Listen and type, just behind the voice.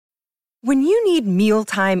When you need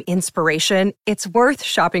mealtime inspiration, it's worth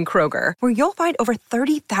shopping Kroger, where you'll find over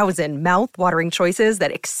 30,000 mouth-watering choices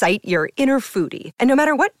that excite your inner foodie. And no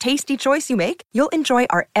matter what tasty choice you make, you'll enjoy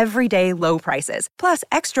our everyday low prices, plus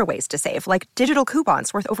extra ways to save, like digital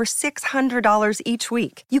coupons worth over $600 each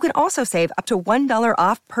week. You can also save up to $1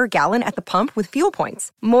 off per gallon at the pump with fuel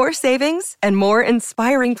points. More savings and more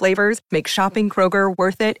inspiring flavors make shopping Kroger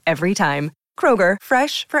worth it every time. Kroger,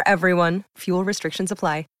 fresh for everyone. Fuel restrictions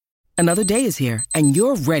apply. Another day is here, and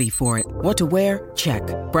you're ready for it. What to wear? Check.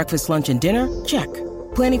 Breakfast, lunch, and dinner? Check.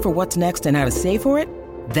 Planning for what's next and how to save for it?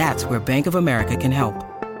 That's where Bank of America can help.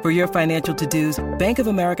 For your financial to-dos, Bank of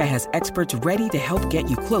America has experts ready to help get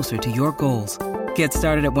you closer to your goals. Get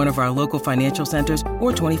started at one of our local financial centers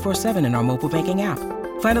or 24/7 in our mobile banking app.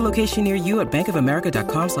 Find a location near you at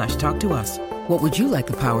bankofamerica.com/talktous. What would you like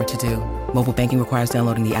the power to do? Mobile banking requires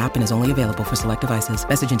downloading the app and is only available for select devices.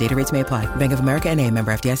 Message and data rates may apply. Bank of America N.A.,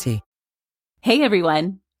 member FDIC. Hey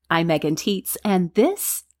everyone, I'm Megan Tietz, and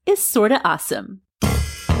this is Sorta Awesome.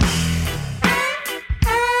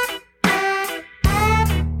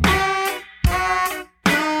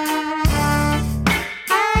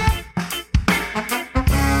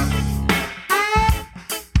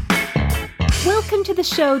 Welcome to the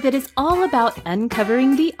show that is all about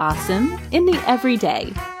uncovering the awesome in the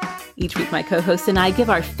everyday. Each week, my co-hosts and I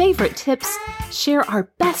give our favorite tips, share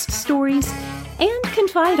our best stories, and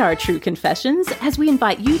confide our true confessions as we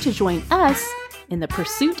invite you to join us in the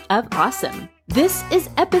pursuit of awesome. This is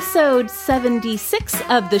episode 76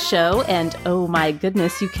 of the show, and oh my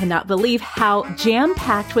goodness, you cannot believe how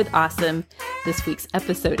jam-packed with awesome this week's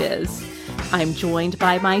episode is. I'm joined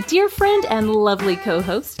by my dear friend and lovely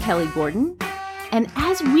co-host, Kelly Gordon. And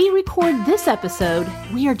as we record this episode,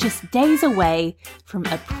 we are just days away from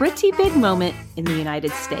a pretty big moment in the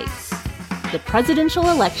United States, the presidential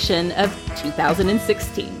election of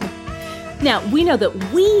 2016. Now, we know that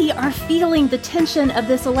we are feeling the tension of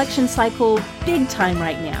this election cycle big time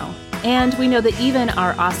right now. And we know that even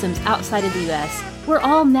our awesomes outside of the US, we're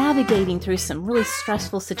all navigating through some really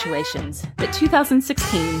stressful situations that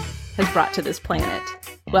 2016 has brought to this planet.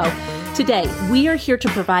 Well, today we are here to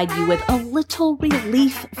provide you with a little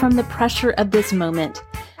relief from the pressure of this moment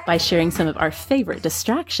by sharing some of our favorite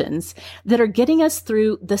distractions that are getting us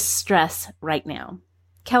through the stress right now.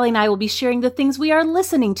 Kelly and I will be sharing the things we are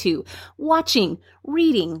listening to, watching,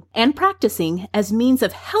 reading, and practicing as means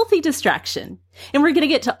of healthy distraction. And we're going to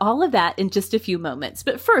get to all of that in just a few moments.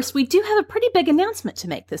 But first, we do have a pretty big announcement to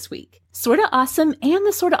make this week. Sorta Awesome and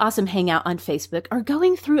the Sorta Awesome Hangout on Facebook are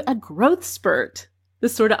going through a growth spurt. The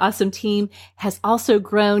Sorta Awesome team has also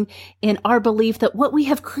grown in our belief that what we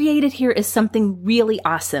have created here is something really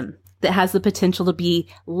awesome that has the potential to be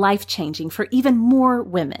life-changing for even more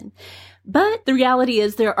women. But the reality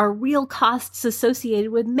is there are real costs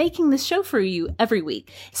associated with making this show for you every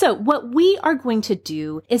week. So what we are going to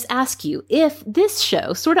do is ask you if this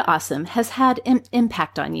show, Sorta Awesome, has had an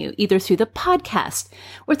impact on you, either through the podcast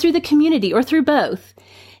or through the community or through both.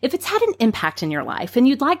 If it's had an impact in your life and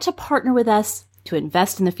you'd like to partner with us to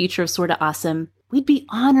invest in the future of Sorta Awesome, we'd be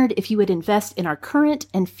honored if you would invest in our current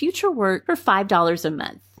and future work for $5 a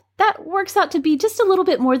month. That works out to be just a little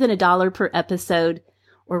bit more than $1 per episode,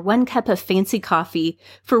 or 1 cup of fancy coffee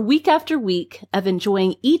for week after week of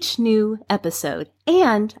enjoying each new episode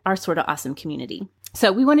and our Sorta Awesome community.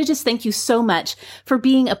 So we want to just thank you so much for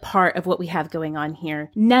being a part of what we have going on here.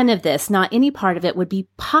 None of this, not any part of it, would be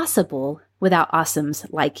possible without awesomes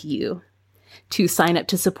like you. To sign up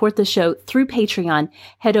to support the show through Patreon,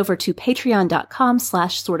 head over to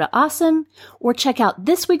patreon.com/sortaawesome or check out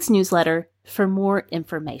this week's newsletter for more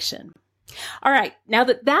information. All right, now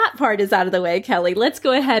that that part is out of the way, Kelly, let's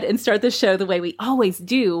go ahead and start the show the way we always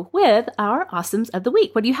do with our Awesomes of the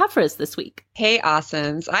Week. What do you have for us this week? Hey,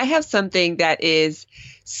 Awesomes. I have something that is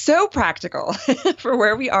so practical for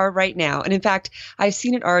where we are right now. And in fact, I've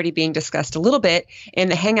seen it already being discussed a little bit in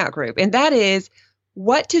the Hangout group, and that is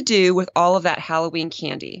what to do with all of that Halloween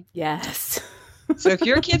candy. Yes. So if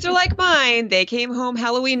your kids are like mine, they came home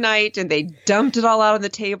Halloween night and they dumped it all out on the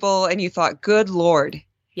table and you thought, good Lord.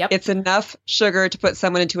 Yep. It's enough sugar to put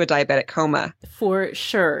someone into a diabetic coma. For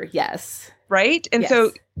sure. Yes. Right? And yes.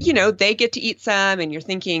 So, they get to eat some and you're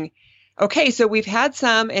thinking, okay, so we've had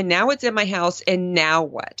some and now it's in my house. And now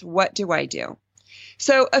what? What do I do?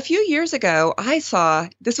 So a few years ago, I saw,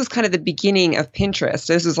 this was kind of the beginning of Pinterest.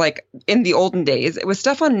 This was like in the olden days. It was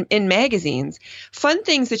stuff in magazines, fun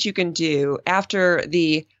things that you can do after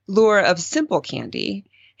the lure of simple candy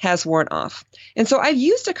has worn off. And so I've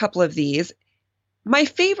used a couple of these. my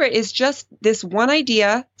favorite is just this one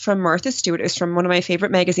idea from Martha Stewart. It's from one of my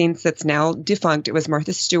favorite magazines that's now defunct. It was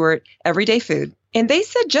Martha Stewart, Everyday Food. And they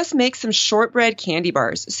said just make some shortbread candy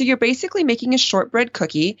bars. So you're basically making a shortbread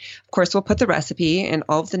cookie. Of course, we'll put the recipe and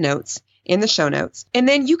all of the notes in the show notes. And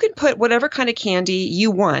then you could put whatever kind of candy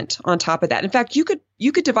you want on top of that. In fact, you could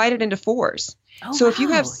divide it into 4s. Oh, so if you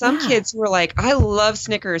have some yeah. kids who are like, I love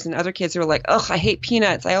Snickers, and other kids who are like, ugh, I hate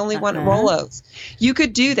peanuts, I only want Rolos. You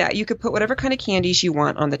could do that. You could put whatever kind of candies you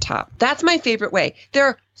want on the top. That's my favorite way. There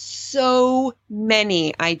are so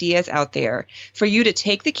many ideas out there for you to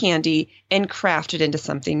take the candy and craft it into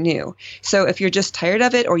something new. So if you're just tired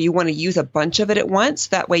of it or you want to use a bunch of it at once,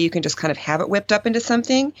 that way you can just kind of have it whipped up into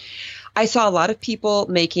something. I saw a lot of people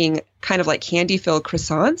making kind of like candy-filled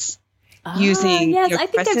croissants. Using yes, I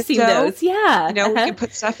think I've seen dough. those. Yeah. You know, we can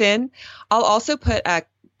put stuff in. I'll also put a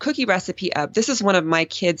cookie recipe up. This is one of my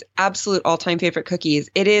kids' absolute all-time favorite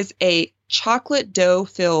cookies. It is a chocolate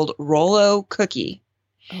dough-filled Rolo cookie.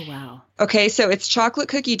 Oh, wow. Okay, so it's chocolate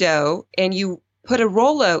cookie dough, and you put a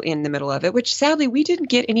Rolo in the middle of it, which sadly we didn't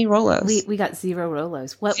get any Rolos. We got 0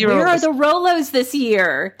 Rolos. Zero Where Rolos. are the Rolos this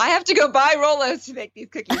year? I have to go buy Rolos to make these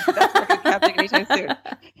cookies. That's not going to happen anytime soon.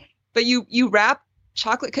 But you wrap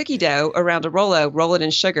chocolate cookie dough around a Rolo, roll it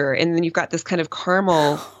in sugar, and then you've got this kind of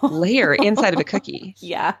caramel layer inside of a cookie.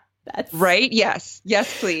 Yeah. That's right. Yes.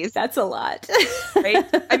 Yes, please. That's a lot. Right.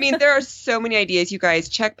 I mean, there are so many ideas, you guys.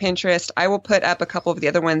 Check Pinterest. I will put up a couple of the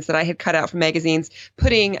other ones that I had cut out from magazines,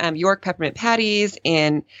 putting York peppermint patties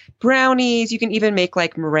and brownies. You can even make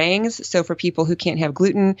like meringues. So for people who can't have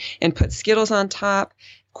gluten, and put Skittles on top.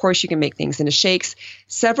 Of course, you can make things into shakes.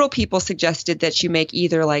 Several people suggested that you make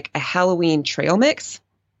either like a Halloween trail mix.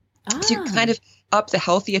 So you kind of up the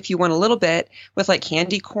healthy if you want a little bit with like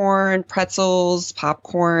candy corn, pretzels,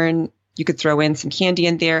 popcorn. You could throw in some candy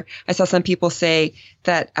in there. I saw some people say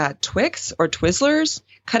that Twix or Twizzlers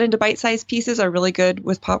cut into bite-sized pieces are really good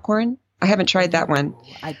with popcorn. I haven't tried that one.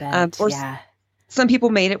 I bet. Yeah. Some people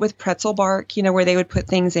made it with pretzel bark, you know, where they would put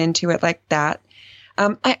things into it like that.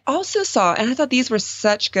 I also saw, and I thought these were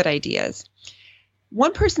such good ideas.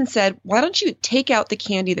 One person said, why don't you take out the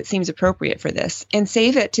candy that seems appropriate for this and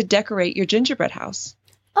save it to decorate your gingerbread house?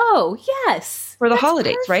 Oh, yes. For the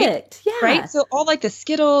holidays, perfect. right? Yeah. Right? So all like the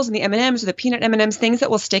Skittles and the M&Ms or the peanut M&Ms, things that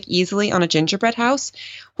will stick easily on a gingerbread house.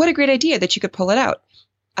 What a great idea that you could pull it out.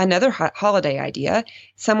 Another holiday idea.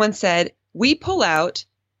 Someone said, we pull out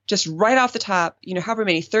just right off the top, you know, however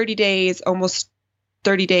many, 30 days, almost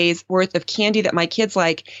 30 days worth of candy that my kids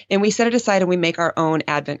like, and we set it aside and we make our own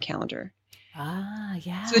advent calendar. Ah,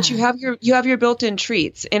 yeah. So that you have your built-in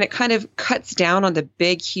treats, and it kind of cuts down on the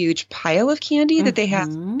big, huge pile of candy that they have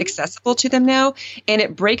accessible to them now, and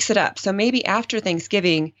it breaks it up. So maybe after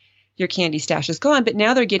Thanksgiving, your candy stash is gone, but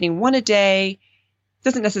now they're getting one a day.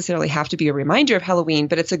 Doesn't necessarily have to be a reminder of Halloween,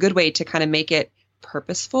 but it's a good way to kind of make it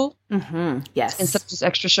purposeful. Mm-hmm. Yes. Instead of just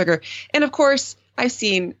extra sugar. And of course, I've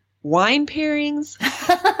seen wine pairings.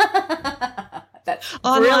 That's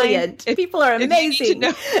online. Brilliant. People are amazing.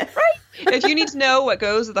 Right? If you need to know what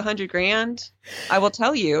goes with $100,000, I will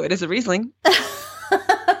tell you it is a Riesling.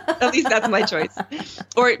 At least that's my choice.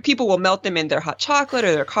 Or people will melt them in their hot chocolate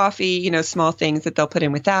or their coffee, you know, small things that they'll put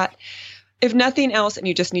in with that. If nothing else and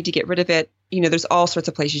you just need to get rid of it, you know, there's all sorts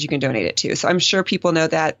of places you can donate it to. So I'm sure people know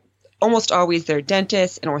that. Almost always there are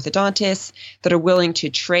dentists and orthodontists that are willing to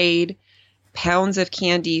trade pounds of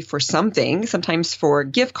candy for something, sometimes for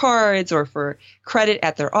gift cards or for credit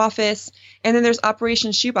at their office. And then there's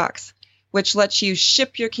Operation Shoebox, which lets you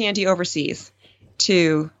ship your candy overseas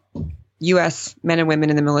to U.S. men and women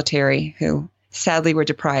in the military who sadly were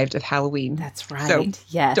deprived of Halloween. That's right. So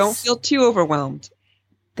yes. Don't feel too overwhelmed.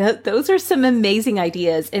 Those are some amazing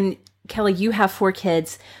ideas. And Kelly, you have 4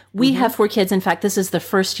 kids. We have 4 kids. In fact, this is the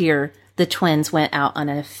first year the twins went out on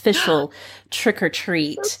an official trick or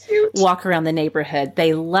treat walk around the neighborhood.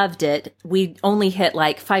 They loved it. We only hit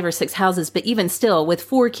like 5 or 6 houses, but even still with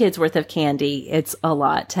 4 kids worth of candy, it's a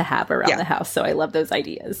lot to have around the house. So I love those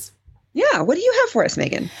ideas. Yeah. What do you have for us,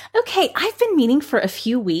 Megan? Okay. I've been meaning for a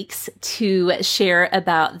few weeks to share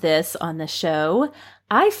about this on the show.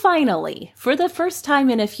 I finally, for the first time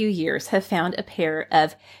in a few years, have found a pair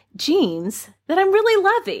of jeans that I'm really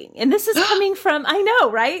loving. And this is coming from, I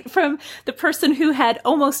know, right? From the person who had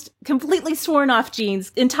almost completely sworn off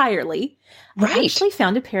jeans entirely. Right. I actually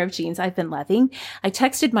found a pair of jeans I've been loving. I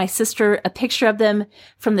texted my sister a picture of them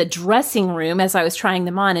from the dressing room as I was trying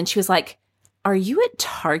them on. And she was like, "Are you at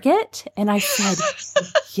Target?" And I said,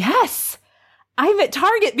 "Yes." I'm at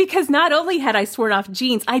Target because not only had I sworn off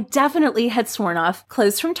jeans, I definitely had sworn off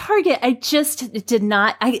clothes from Target. I just did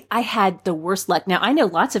not. I had the worst luck. Now, I know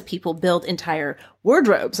lots of people build entire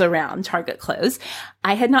wardrobes around Target clothes.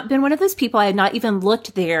 I had not been one of those people. I had not even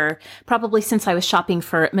looked there probably since I was shopping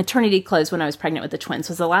for maternity clothes when I was pregnant with the twins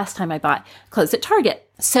was the last time I bought clothes at Target.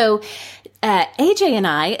 So AJ and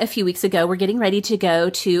I, a few weeks ago, were getting ready to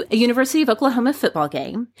go to a University of Oklahoma football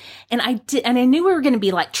game. And I knew we were going to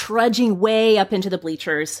be like trudging way up into the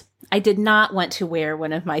bleachers. I did not want to wear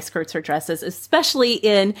one of my skirts or dresses, especially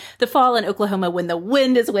in the fall in Oklahoma when the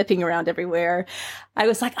wind is whipping around everywhere. I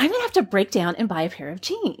was like, I'm going to have to break down and buy a pair of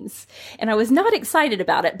jeans. And I was not excited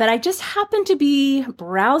about it, but I just happened to be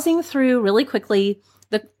browsing through really quickly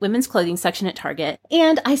the women's clothing section at Target.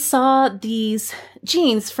 And I saw these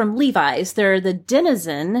jeans from Levi's. They're the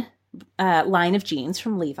Denizen line of jeans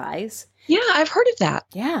from Levi's. Yeah, I've heard of that.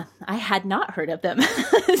 Yeah, I had not heard of them.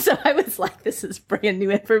 So I was like, this is brand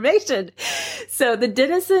new information. So the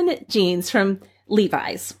Denizen jeans from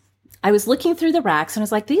Levi's. I was looking through the racks and I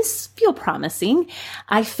was like, these feel promising.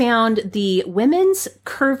 I found the women's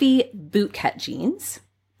curvy bootcut jeans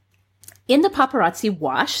in the paparazzi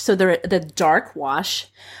wash. So they're the dark wash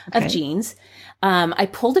of jeans. I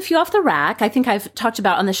pulled a few off the rack. I think I've talked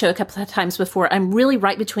about on the show a couple of times before. I'm really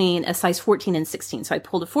right between a size 14 and 16. So I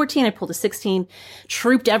pulled a 14, I pulled a 16,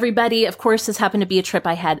 trooped everybody. Of course, this happened to be a trip.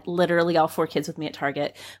 I had literally all 4 kids with me at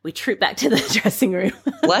Target. We trooped back to the dressing room.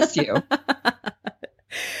 Bless you.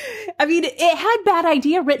 I mean, it had bad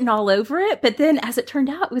idea written all over it, but then as it turned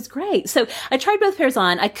out, it was great. So I tried both pairs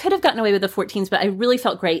on. I could have gotten away with the 14s, but I really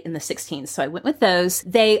felt great in the 16s. So I went with those.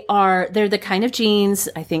 They're the kind of jeans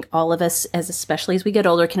I think all of us, especially as we get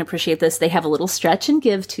older, can appreciate this. They have a little stretch and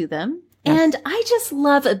give to them. Yes. And I just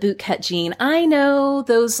love a bootcut jean. I know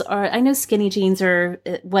skinny jeans are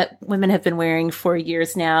what women have been wearing for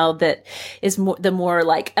years now. That is the more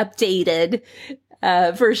like updated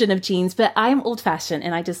version of jeans, but I'm old fashioned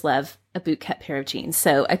and I just love a bootcut pair of jeans.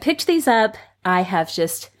 So I picked these up. I have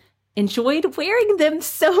just enjoyed wearing them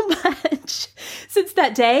so much since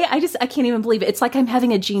that day. I can't even believe it. It's like I'm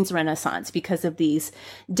having a jeans renaissance because of these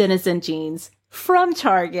Denizen jeans from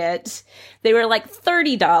Target. They were like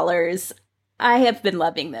 $30. I have been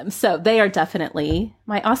loving them. So they are definitely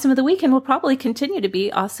my awesome of the week and will probably continue to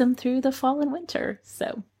be awesome through the fall and winter.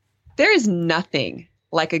 So there is nothing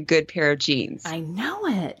like a good pair of jeans. I know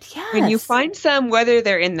it. Yes. When you find some, whether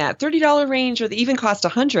they're in that $30 range or they even cost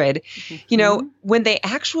 $100, you know, when they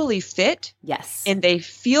actually fit. Yes. And they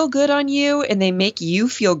feel good on you and they make you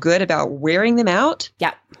feel good about wearing them out.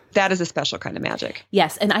 Yeah. That is a special kind of magic.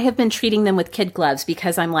 Yes. And I have been treating them with kid gloves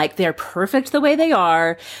because I'm like, they're perfect the way they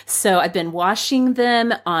are. So I've been washing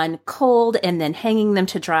them on cold and then hanging them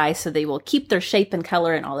to dry so they will keep their shape and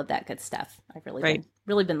color and all of that good stuff. I've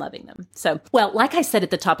really been loving them. So, well, like I said at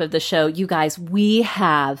the top of the show, you guys, we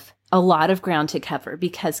have a lot of ground to cover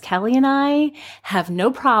because Kelly and I have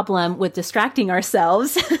no problem with distracting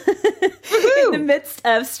ourselves in the midst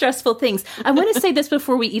of stressful things. I want to say this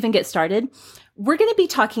before we even get started. We're going to be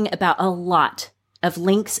talking about a lot of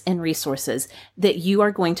links and resources that you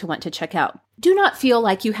are going to want to check out. Do not feel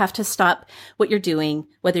like you have to stop what you're doing,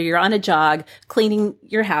 whether you're on a jog, cleaning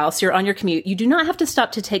your house, you're on your commute. You do not have to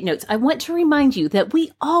stop to take notes. I want to remind you that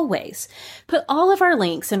we always put all of our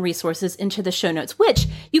links and resources into the show notes, which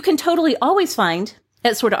you can totally always find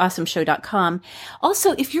at sortaawesomeshow.com.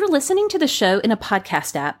 Also, if you're listening to the show in a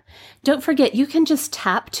podcast app, don't forget you can just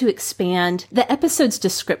tap to expand the episode's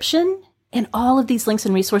description. And all of these links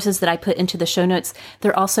and resources that I put into the show notes,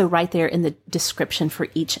 they're also right there in the description for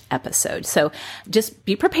each episode. So just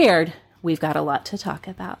be prepared. We've got a lot to talk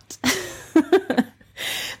about.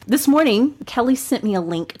 This morning, Kelly sent me a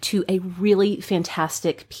link to a really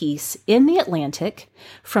fantastic piece in The Atlantic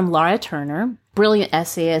from Laura Turner, brilliant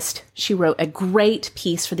essayist. She wrote a great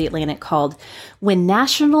piece for The Atlantic called When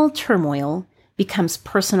National Turmoil Becomes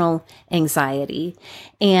Personal Anxiety.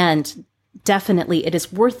 And definitely, it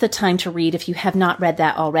is worth the time to read if you have not read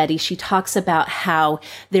that already. She talks about how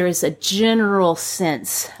there is a general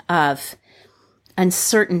sense of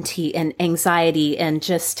uncertainty and anxiety and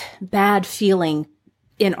just bad feeling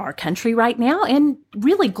in our country right now and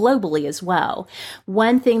really globally as well.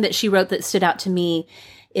 One thing that she wrote that stood out to me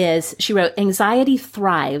is she wrote, anxiety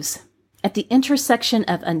thrives at the intersection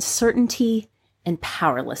of uncertainty and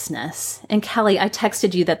powerlessness. And Kelly, I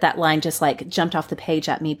texted you that line just like jumped off the page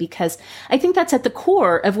at me because I think that's at the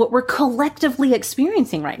core of what we're collectively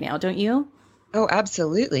experiencing right now, don't you? Oh,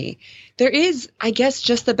 absolutely. There is, I guess,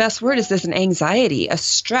 just the best word is this, an anxiety, a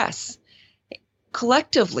stress.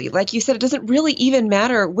 Collectively, like you said, it doesn't really even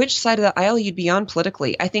matter which side of the aisle you'd be on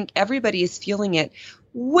politically. I think everybody is feeling it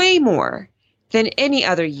way more than any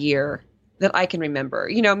other year that I can remember.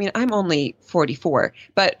 I mean, I'm only 44,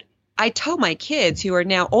 but I tell my kids who are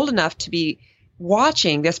now old enough to be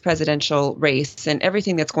watching this presidential race and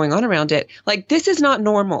everything that's going on around it, like, this is not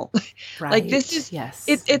normal. Right. Like, this is, yes.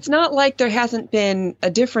 It's not like there hasn't been a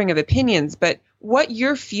differing of opinions, but what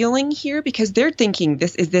you're feeling here, because they're thinking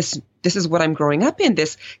this is what I'm growing up in,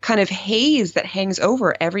 this kind of haze that hangs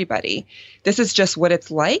over everybody. This is just what it's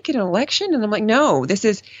like in an election. And I'm like, no, this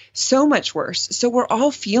is so much worse. So we're all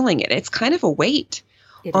feeling it. It's kind of a weight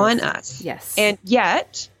on us. Yes. And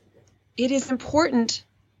yet it is important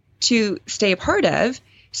to stay a part of.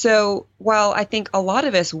 So while I think a lot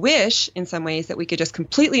of us wish in some ways that we could just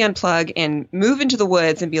completely unplug and move into the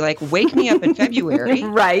woods and be like, wake me up in February.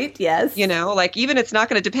 Right. Yes. Like, even it's not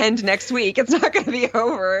going to depend next week. It's not going to be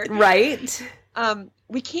over. Right.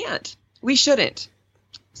 We can't. We shouldn't.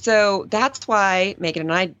 So that's why Megan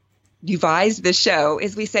and I devised this show,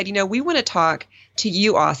 is we said, we want to talk to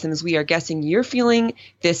you awesomes. We are guessing you're feeling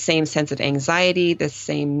this same sense of anxiety, this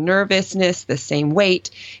same nervousness, the same weight.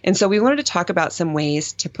 And so we wanted to talk about some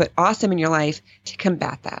ways to put awesome in your life to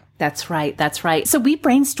combat that. That's right. That's right. So we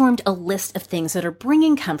brainstormed a list of things that are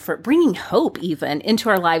bringing comfort, bringing hope even into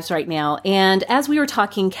our lives right now. And as we were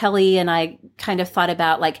talking, Kelly and I kind of thought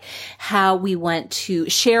about like how we want to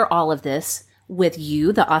share all of this with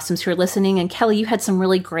you, the awesomes who are listening. And Kelly, you had some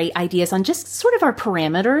really great ideas on just sort of our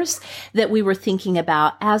parameters that we were thinking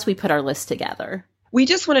about as we put our list together. We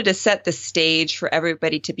just wanted to set the stage for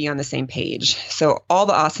everybody to be on the same page. So all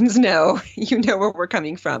the awesomes know, where we're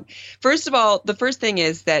coming from. First of all, the first thing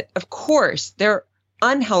is that, of course, there are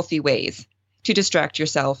unhealthy ways to distract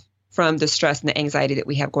yourself from the stress and the anxiety that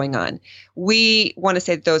we have going on. We want to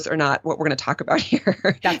say that those are not what we're going to talk about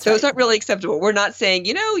here. Those aren't really acceptable. We're not saying,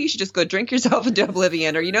 you should just go drink yourself into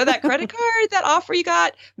oblivion, or, that credit card, that offer you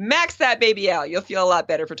got, max that baby out. You'll feel a lot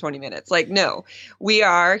better for 20 minutes. Like, no, we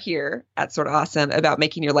are here at Sort of Awesome about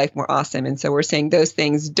making your life more awesome. And so we're saying those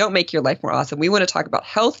things don't make your life more awesome. We want to talk about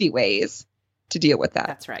healthy ways to deal with that.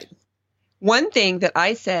 That's right. One thing that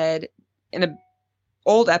I said in a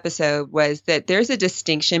old episode was that there's a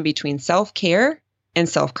distinction between self-care and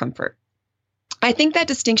self-comfort. I think that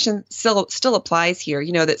distinction still applies here,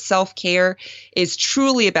 that self-care is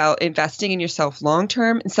truly about investing in yourself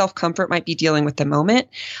long-term, and self-comfort might be dealing with the moment.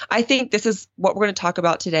 I think this is what we're going to talk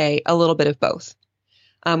about today, a little bit of both.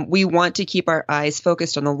 We want to keep our eyes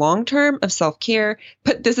focused on the long-term of self-care,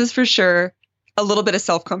 but this is for sure a little bit of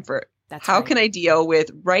self-comfort. How can I deal with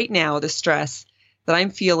right now the stress that I'm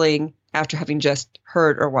feeling after having just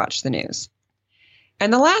heard or watched the news?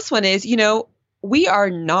 And the last one is, we are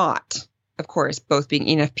not, of course, both being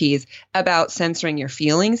ENFPs, about censoring your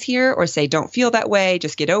feelings here or say, don't feel that way,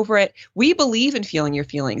 just get over it. We believe in feeling your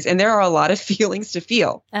feelings, and there are a lot of feelings to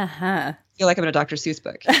feel. I feel like I'm in a Dr. Seuss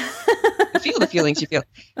book. You feel the feelings you feel.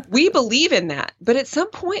 We believe in that. But at some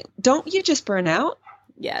point, don't you just burn out?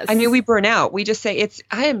 Yes. I mean, we burn out. We just say,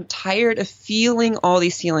 I am tired of feeling all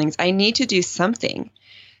these feelings. I need to do something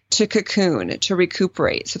to cocoon, to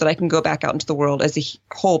recuperate so that I can go back out into the world as a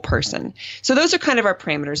whole person. So those are kind of our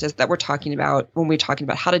parameters that we're talking about when we're talking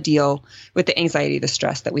about how to deal with the anxiety, the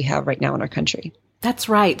stress that we have right now in our country. That's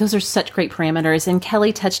right. Those are such great parameters. And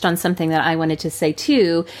Kelly touched on something that I wanted to say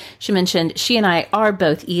too. She mentioned she and I are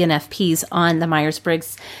both ENFPs on the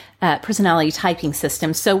Myers-Briggs personality typing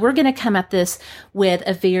system. So we're going to come at this with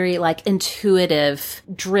a very intuitive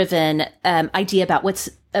driven idea about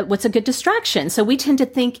what's a good distraction. So we tend to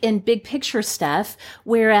think in big picture stuff,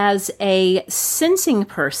 whereas a sensing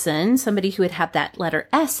person, somebody who would have that letter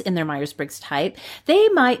S in their Myers-Briggs type, they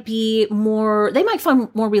might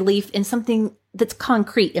find more relief in something that's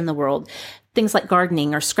concrete in the world. Things like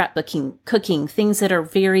gardening or scrapbooking, cooking, things that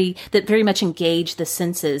very much engage the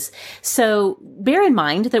senses. So bear in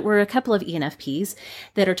mind that we're a couple of ENFPs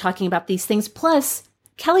that are talking about these things. Plus,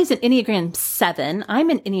 Kelly's an Enneagram 7. I'm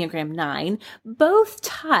an Enneagram 9. Both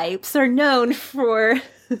types are known for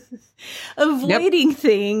avoiding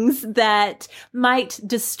things that might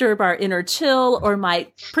disturb our inner chill or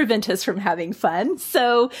might prevent us from having fun.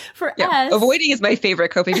 So for us... Avoiding is my favorite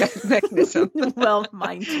coping mechanism. Well,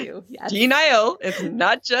 mine too. Yes. Denial is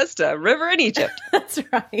not just a river in Egypt. That's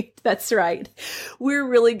right. That's right. We're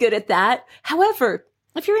really good at that. However,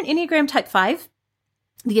 if you're an Enneagram type 5,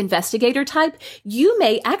 the investigator type, you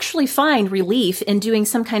may actually find relief in doing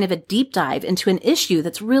some kind of a deep dive into an issue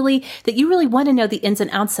that you really want to know the ins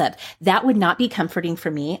and outs of. That would not be comforting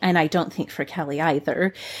for me, and I don't think for Kelly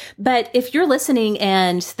either. But if you're listening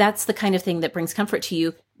and that's the kind of thing that brings comfort to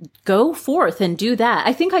you, go forth and do that.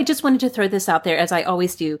 I think I just wanted to throw this out there, as I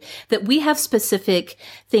always do, that we have specific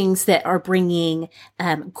things that are bringing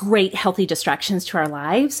great healthy distractions to our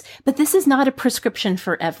lives, but this is not a prescription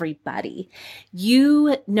for everybody.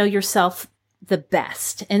 You know yourself the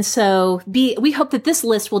best. And so we hope that this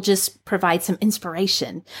list will just provide some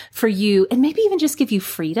inspiration for you and maybe even just give you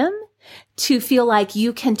freedom to feel like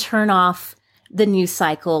you can turn off the news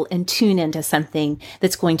cycle and tune into something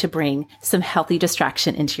that's going to bring some healthy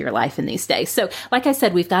distraction into your life in these days. So like I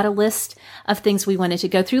said, we've got a list of things we wanted to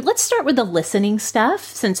go through. Let's start with the listening stuff,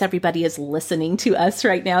 since everybody is listening to us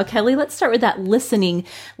right now. Kelly, let's start with that listening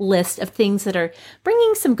list of things that are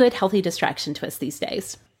bringing some good, healthy distraction to us these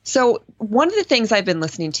days. So one of the things I've been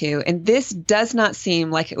listening to, and this does not seem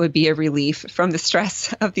like it would be a relief from the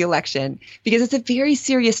stress of the election, because it's a very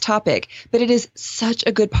serious topic, but it is such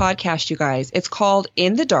a good podcast, you guys. It's called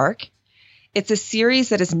In the Dark. It's a series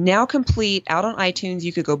that is now complete out on iTunes.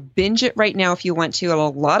 You could go binge it right now if you want to. A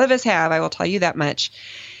lot of us have, I will tell you that much.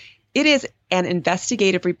 It is an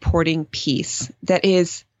investigative reporting piece that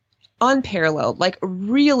is unparalleled, like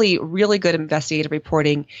really, really good investigative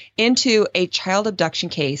reporting into a child abduction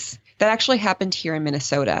case that actually happened here in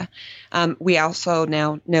Minnesota. We also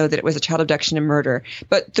now know that it was a child abduction and murder.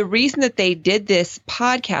 But the reason that they did this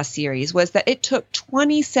podcast series was that it took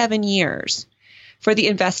 27 years for the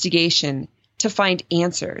investigation to find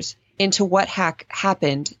answers into what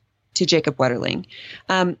happened to Jacob Wetterling.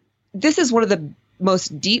 This is one of the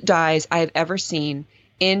most deep dives I've ever seen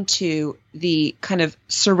into the kind of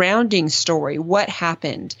surrounding story, what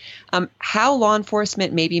happened, how law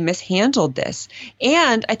enforcement maybe mishandled this.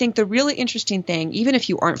 And I think the really interesting thing, even if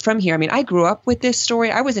you aren't from here, I mean, I grew up with this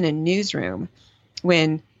story. I was in a newsroom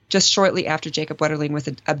when just shortly after Jacob Wetterling was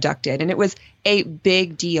abducted, and it was a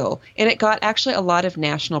big deal. And it got actually a lot of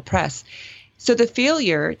national press. So the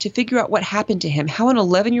failure to figure out what happened to him, how an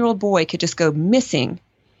 11-year-old boy could just go missing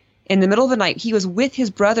in the middle of the night. He was with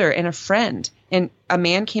his brother and a friend, and a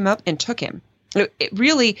man came up and took him.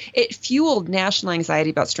 It fueled national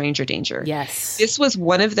anxiety about stranger danger. Yes. This was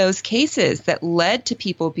one of those cases that led to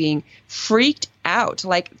people being freaked out.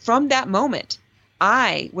 Like from that moment,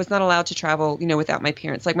 I was not allowed to travel, without my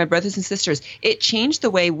parents, like my brothers and sisters. It changed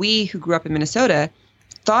the way we who grew up in Minnesota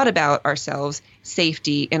thought about ourselves,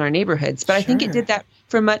 safety in our neighborhoods. But I think it did that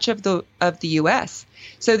for much of the U.S.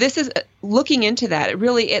 So this is looking into that.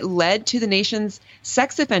 It led to the nation's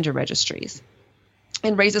sex offender registries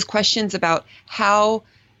and raises questions about how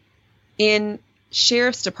in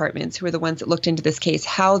sheriff's departments, who are the ones that looked into this case,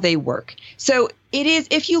 how they work. So it is,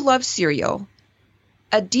 if you love serial,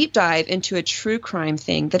 a deep dive into a true crime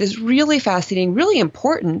thing that is really fascinating, really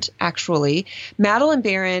important, actually. Madeline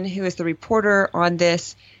Barron, who is the reporter on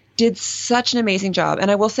this, did such an amazing job.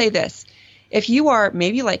 And I will say this. If you are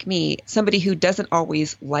maybe like me, somebody who doesn't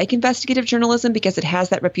always like investigative journalism because it has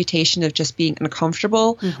that reputation of just being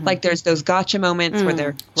uncomfortable, like there's those gotcha moments where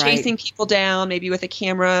they're chasing people down, maybe with a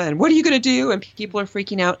camera, and what are you going to do? And people are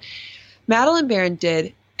freaking out. Madeline Barron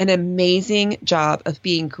did an amazing job of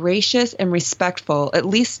being gracious and respectful, at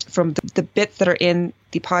least from the bits that are in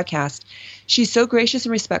the podcast. She's so gracious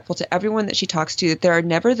and respectful to everyone that she talks to that there are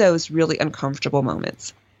never those really uncomfortable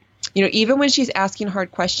moments. Even when she's asking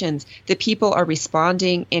hard questions, the people are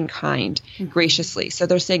responding in kind, graciously. So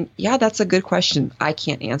they're saying, yeah, that's a good question. I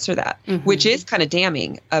can't answer that, which is kind of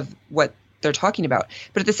damning of what they're talking about.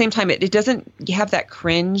 But at the same time, it doesn't have that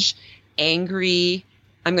cringe, angry,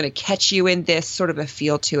 I'm going to catch you in this sort of a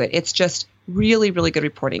feel to it. It's just really, really good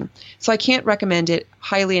reporting. So I can't recommend it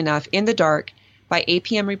highly enough. In the Dark by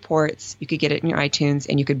APM Reports. You could get it in your iTunes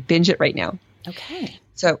and you could binge it right now. Okay.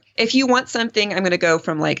 So if you want something, I'm going to go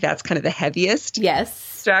from that's kind of the heaviest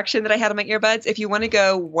distraction that I had on my earbuds. If you want to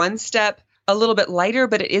go one step a little bit lighter,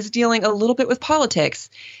 but it is dealing a little bit with politics,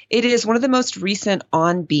 it is one of the most recent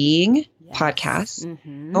On Being podcasts.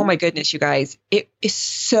 Oh my goodness, you guys. It is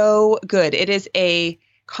so good. It is a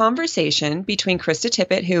conversation between Krista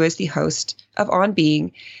Tippett, who is the host of On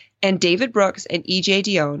Being, and David Brooks and EJ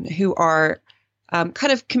Dionne, who are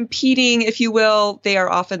kind of competing, if you will. They are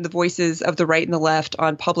often the voices of the right and the left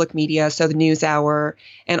on public media, so the NewsHour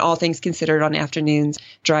and All Things Considered on afternoons,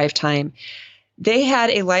 drive time. They had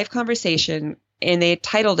a live conversation, and they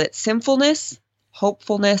titled it Sinfulness,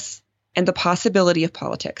 Hopefulness, and the Possibility of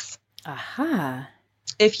Politics. Aha.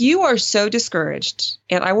 If you are so discouraged,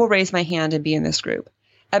 and I will raise my hand and be in this group,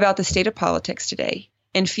 about the state of politics today,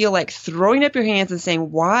 and feel like throwing up your hands and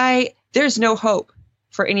saying, why there's no hope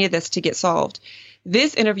for any of this to get solved,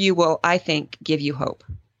 this interview will, I think, give you hope.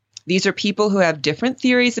 These are people who have different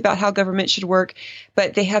theories about how government should work,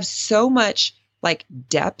 but they have so much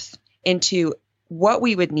depth into what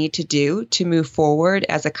we would need to do to move forward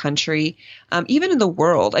as a country, even in the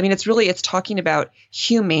world. I mean, it's talking about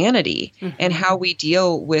humanity and how we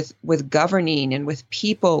deal with governing and with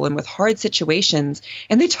people and with hard situations.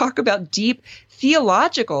 And they talk about deep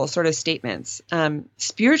theological sort of statements,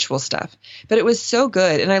 spiritual stuff. But it was so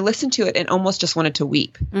good. And I listened to it and almost just wanted to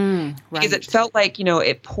weep because it felt like,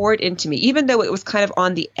 it poured into me, even though it was kind of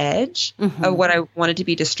on the edge of what I wanted to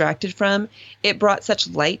be distracted from. It brought such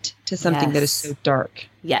light to something that is so dark.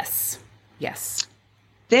 Yes.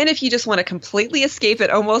 Then if you just want to completely escape it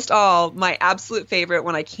almost all, my absolute favorite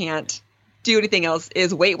when I can't do anything else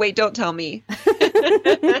is Wait, Don't Tell Me.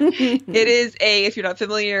 It is if you're not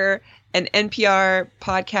familiar, an NPR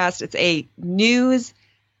podcast. It's a news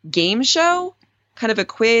game show, kind of a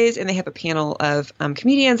quiz, and they have a panel of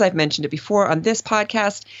comedians. I've mentioned it before on this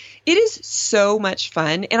podcast. It is so much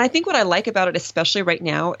fun. And I think what I like about it, especially right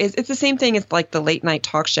now, is it's the same thing as like the late night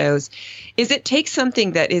talk shows, is it takes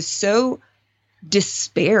something that is so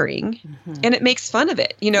despairing and it makes fun of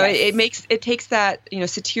it. It takes that,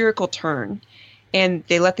 satirical turn, and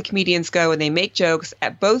they let the comedians go and they make jokes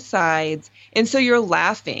at both sides. And so you're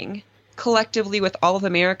laughing collectively with all of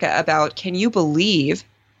America about, can you believe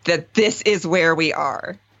that this is where we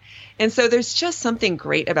are? And so there's just something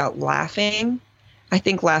great about laughing. I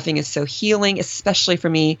think laughing is so healing, especially for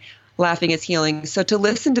me. Laughing is healing. So to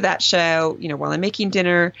listen to that show, while I'm making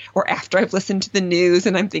dinner or after I've listened to the news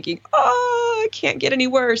and I'm thinking, oh, it can't get any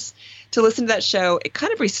worse, to listen to that show, it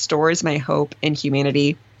kind of restores my hope in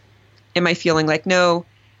humanity and my feeling like, no,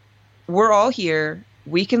 we're all here.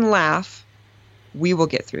 We can laugh. We will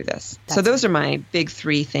get through this. So those are my big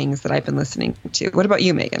 3 things that I've been listening to. What about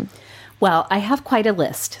you, Megan? Well, I have quite a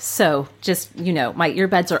list. So just, my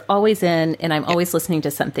earbuds are always in and I'm always listening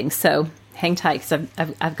to something. So hang tight because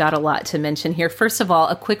I've got a lot to mention here. First of all,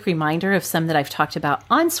 a quick reminder of some that I've talked about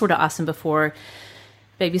on Sorta Awesome before.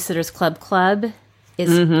 Babysitters Club is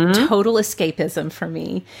total escapism for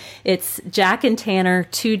me. It's Jack and Tanner,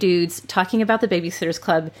 2 dudes, talking about the Babysitters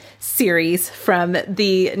Club series from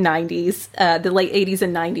the 90s, the late 80s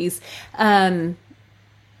and 90s.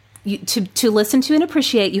 To listen to and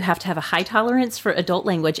appreciate, you have to have a high tolerance for adult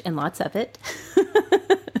language and lots of it.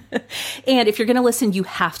 And if you're going to listen, you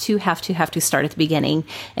have to start at the beginning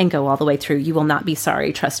and go all the way through. You will not be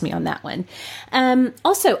sorry. Trust me on that one.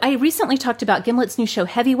 Also, I recently talked about Gimlet's new show,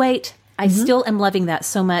 Heavyweight. I still am loving that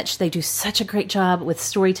so much. They do such a great job with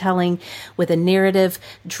storytelling, with a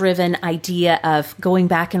narrative-driven idea of going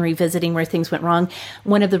back and revisiting where things went wrong.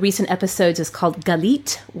 One of the recent episodes is called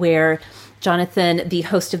Galit, where Jonathan, the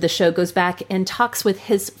host of the show, goes back and talks with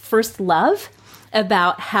his first love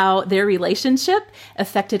about how their relationship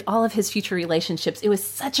affected all of his future relationships. It was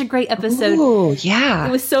such a great episode. Oh, yeah.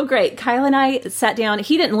 It was so great. Kyle and I sat down.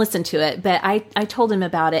 He didn't listen to it, but I told him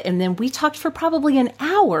about it. And then we talked for probably an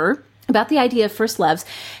hour about the idea of first loves.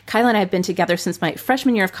 Kyle and I have been together since my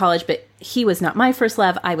freshman year of college, but he was not my first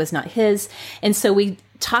love. I was not his. And so we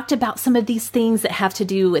talked about some of these things that have to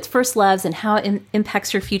do with first loves and how it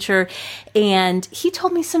impacts your future. And he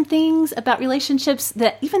told me some things about relationships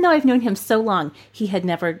that, even though I've known him so long, he had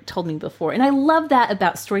never told me before. And I love that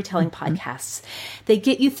about storytelling podcasts. They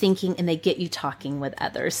get you thinking and they get you talking with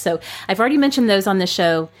others. So I've already mentioned those on the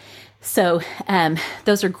show. So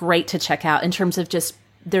those are great to check out in terms of just,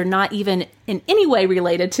 they're not even in any way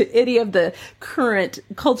related to any of the current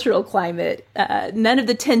cultural climate, none of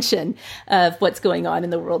the tension of what's going on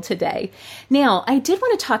in the world today. Now, I did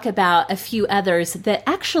want to talk about a few others that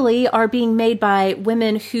actually are being made by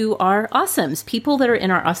women who are awesomes, people that are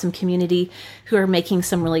in our awesome community who are making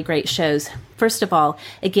some really great shows. First of all,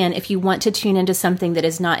 again, if you want to tune into something that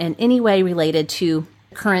is not in any way related to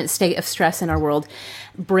current state of stress in our world,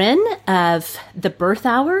 Bryn of The Birth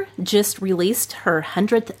Hour just released her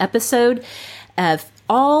 100th episode of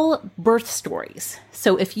all birth stories.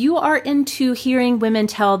 So if you are into hearing women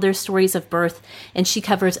tell their stories of birth, and she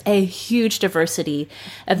covers a huge diversity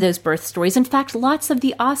of those birth stories. In fact, lots of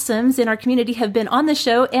the awesomes in our community have been on the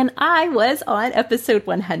show, and I was on episode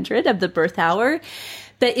 100 of The Birth Hour.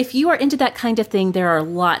 But if you are into that kind of thing, there are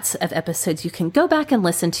lots of episodes you can go back and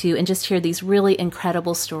listen to and just hear these really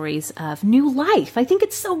incredible stories of new life. I think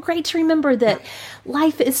it's so great to remember that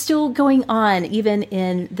life is still going on, even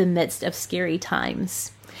in the midst of scary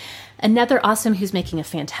times. Another awesome who's making a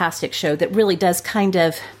fantastic show that really does kind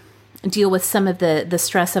of deal with some of the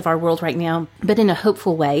stress of our world right now, but in a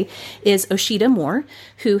hopeful way, is Oshita Moore,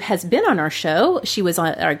 who has been on our show. She was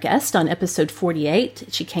our guest on episode 48.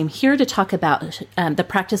 She came here to talk about the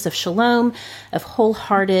practice of shalom, of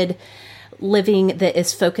wholehearted living that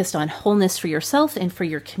is focused on wholeness for yourself and for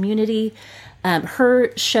your community.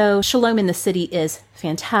 Her show, Shalom in the City, is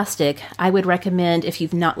fantastic. I would recommend, if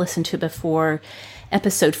you've not listened to it before,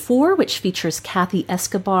 episode 4, which features Kathy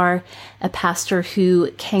Escobar, a pastor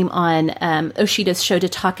who came on Oshida's show to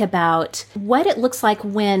talk about what it looks like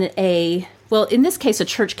when in this case, a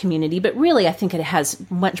church community, but really I think it has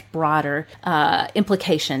much broader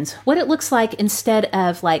implications. What it looks like instead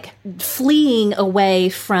of like fleeing away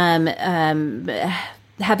from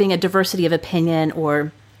having a diversity of opinion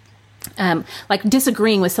or like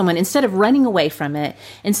disagreeing with someone, instead of running away from it,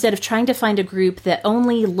 instead of trying to find a group that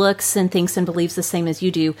only looks and thinks and believes the same as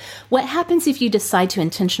you do, what happens if you decide to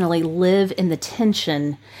intentionally live in the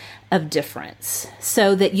tension of difference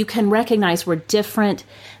so that you can recognize we're different,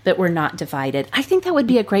 but we're not divided? I think that would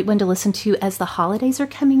be a great one to listen to as the holidays are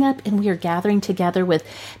coming up and we are gathering together with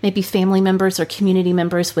maybe family members or community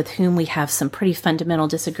members with whom we have some pretty fundamental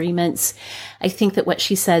disagreements. I think that what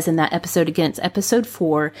she says in that episode, again, it's episode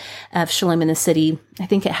 4 of Shalom in the City, I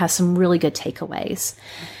think it has some really good takeaways.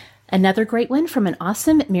 Another great one from an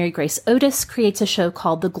awesome Mary Grace Otis creates a show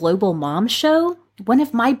called The Global Mom Show. One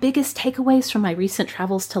of my biggest takeaways from my recent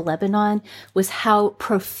travels to Lebanon was how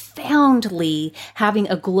profoundly having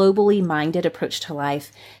a globally minded approach to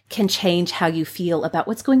life can change how you feel about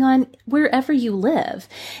what's going on wherever you live.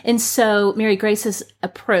 And so Mary Grace's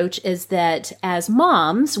approach is that as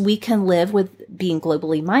moms, we can live with being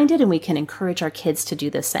globally minded and we can encourage our kids to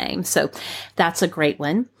do the same. So that's a great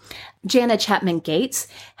one. Jana Chapman Gates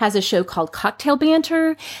has a show called Cocktail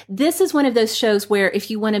Banter. This is one of those shows where if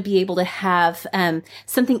you want to be able to have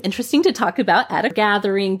something interesting to talk about at a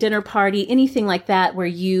gathering, dinner party, anything like that, where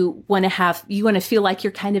you want to feel like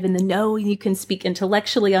you're kind of in the know and you can speak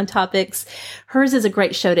intellectually on topics. Hers is a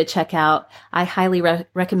great show to check out. I highly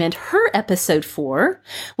recommend her episode 4,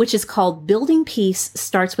 which is called Building Peace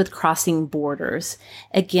Starts with Crossing Borders.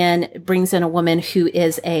 Again, it brings in a woman who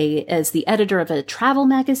is the editor of a travel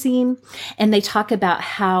magazine. And they talk about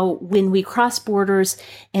how when we cross borders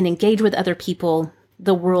and engage with other people,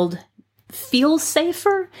 the world feels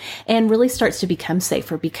safer and really starts to become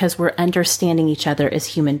safer because we're understanding each other as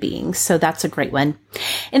human beings. So that's a great one.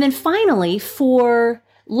 And then finally, for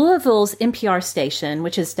Louisville's NPR station,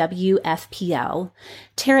 which is WFPL,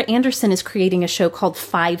 Tara Anderson is creating a show called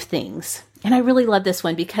 5 Things. And I really love this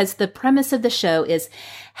one because the premise of the show is,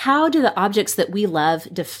 how do the objects that we love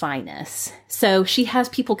define us? So she has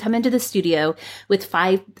people come into the studio with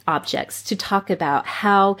 5 objects to talk about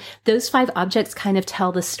how those 5 objects kind of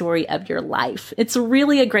tell the story of your life. It's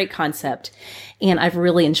really a great concept. And I've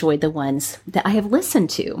really enjoyed the ones that I have listened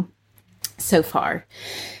to so far.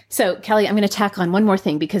 So Kelly, I'm going to tack on one more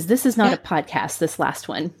thing because this is not a podcast, this last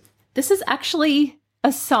one. This is actually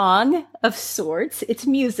a song of sorts. It's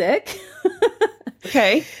music.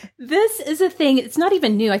 Okay. This is a thing. It's not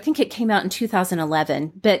even new. I think it came out in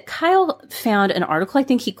 2011, but Kyle found an article. I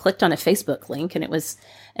think he clicked on a Facebook link and it was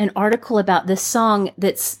an article about this song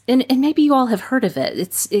and maybe you all have heard of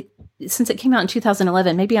it. Since it came out in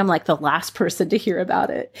 2011, maybe I'm like the last person to hear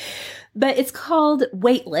about it, but it's called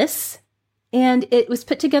Weightless. And it was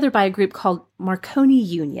put together by a group called Marconi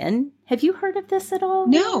Union. Have you heard of this at all?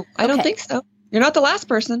 No, I don't think so. You're not the last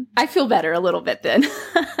person. I feel better a little bit then.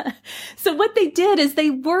 So what they did is they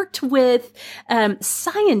worked with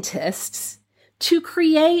scientists to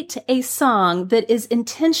create a song that is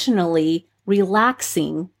intentionally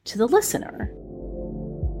relaxing to the listener.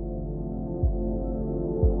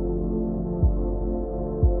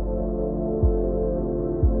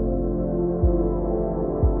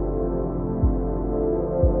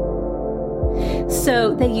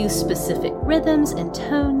 So they use specific rhythms and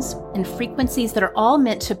tones and frequencies that are all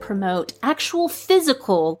meant to promote actual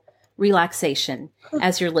physical relaxation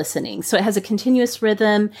as you're listening. So it has a continuous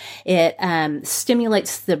rhythm. It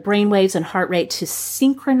stimulates the brain waves and heart rate to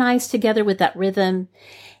synchronize together with that rhythm.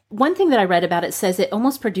 One thing that I read about it says it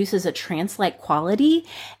almost produces a trance-like quality.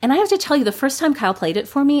 And I have to tell you, the first time Kyle played it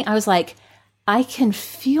for me, I was like, I can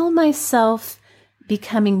feel myself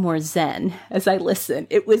becoming more zen as I listen.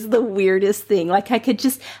 It was the weirdest thing. Like I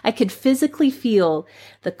could physically feel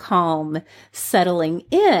the calm settling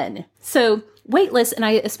in. So Weightless, and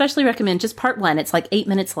I especially recommend just part 1. It's like 8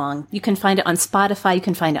 minutes long. You can find it on Spotify. You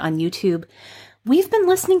can find it on YouTube. We've been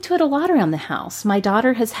listening to it a lot around the house. My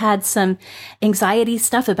daughter has had some anxiety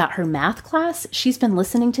stuff about her math class. She's been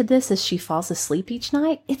listening to this as she falls asleep each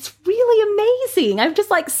night. It's really amazing. I'm just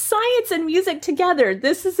like, science and music together.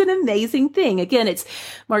 This is an amazing thing. Again, it's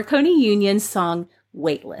Marconi Union's song,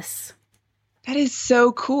 Weightless. That is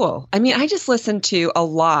so cool. I mean, I just listened to a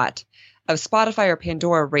lot of Spotify or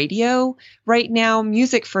Pandora radio right now,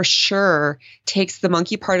 music for sure takes the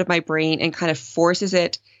monkey part of my brain and kind of forces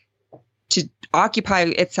it to occupy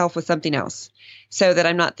itself with something else so that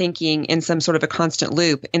I'm not thinking in some sort of a constant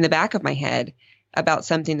loop in the back of my head about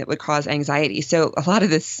something that would cause anxiety. So a lot of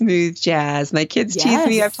this smooth jazz, my kids tease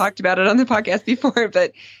me. I've talked about it on the podcast before,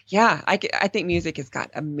 but yeah, I think music has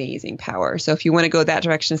got amazing power. So if you want to go that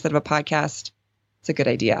direction instead of a podcast, it's a good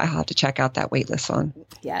idea. I'll have to check out that waitlist song.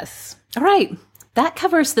 Yes. All right. That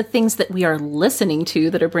covers the things that we are listening to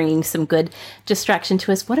that are bringing some good distraction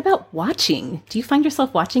to us. What about watching? Do you find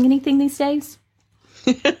yourself watching anything these days?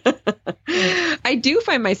 I do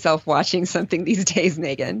find myself watching something these days,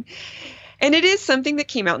 Megan. And it is something that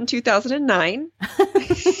came out in 2009.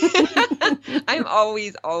 I'm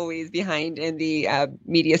always behind in the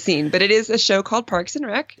media scene, but it is a show called Parks and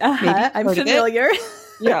Rec. I'm familiar.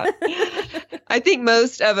 Yeah. I think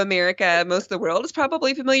most of America, most of the world is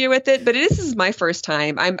probably familiar with it, but this is my first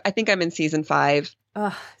time. I think I'm in season 5.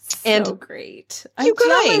 Oh, so great. You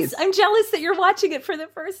guys. I'm jealous that you're watching it for the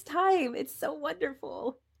first time. It's so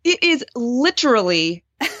wonderful. It is literally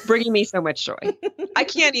bringing me so much joy. I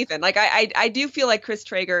can't even. Like, I do feel like Chris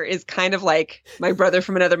Traeger is kind of like my brother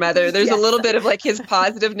from another mother. There's a little bit of like his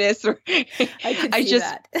positiveness.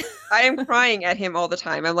 That. I am crying at him all the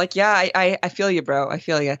time. I'm like, yeah, I feel you, bro. I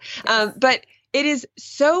feel you. Yes. But it is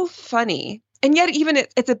so funny. And yet even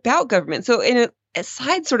it's about government. So in a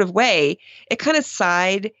side sort of way, it kind of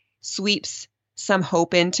side sweeps some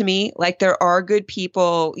hope into me. Like there are good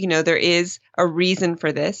people, there is a reason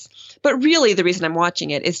for this, but really the reason I'm watching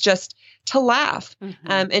it is just to laugh,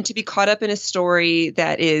 and to be caught up in a story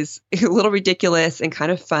that is a little ridiculous and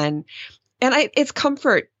kind of fun. And it's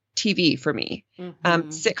comfort TV for me.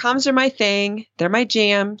 Sitcoms are my thing. They're my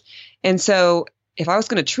jam. And so if I was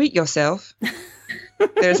going to treat yourself,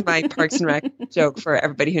 there's my Parks and Rec joke for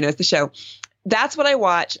everybody who knows the show. That's what I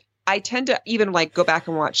watch. I tend to even go back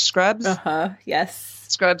and watch Scrubs. Yes.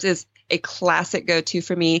 Scrubs is a classic go-to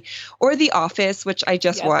for me. Or The Office, which I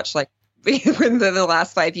just watched within the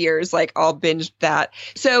last 5 years, I'll binge that.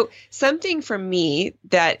 So something for me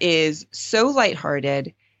that is so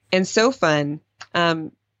lighthearted and so fun,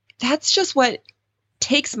 that's just what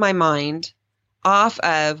takes my mind off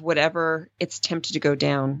of whatever it's tempted to go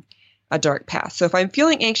down a dark path. So if I'm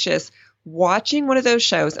feeling anxious, watching one of those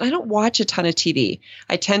shows, and I don't watch a ton of TV.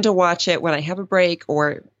 I tend to watch it when I have a break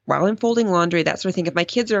or while I'm folding laundry, that sort of thing. If my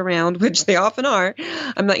kids are around, which they often are,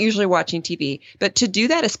 I'm not usually watching TV. But to do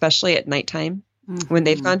that, especially at nighttime, when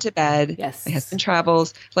they've gone to bed, my husband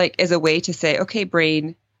travels, as a way to say, okay,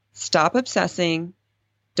 brain, stop obsessing.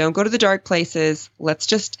 Don't go to the dark places. Let's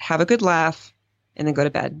just have a good laugh and then go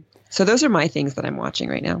to bed. So those are my things that I'm watching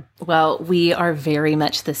right now. Well, we are very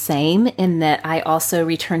much the same in that I also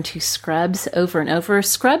return to Scrubs over and over.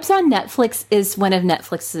 Scrubs on Netflix is one of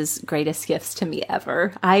Netflix's greatest gifts to me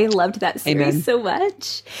ever. I loved that series so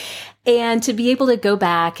much. And to be able to go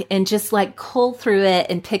back and just cull through it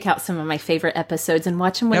and pick out some of my favorite episodes and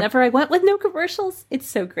watch them whenever I want with no commercials. It's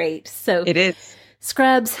so great. So it is.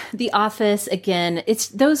 Scrubs, The Office, again,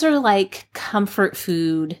 those are comfort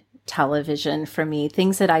food television for me,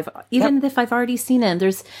 things that if I've already seen them,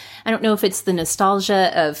 I don't know if it's the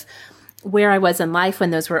nostalgia of where I was in life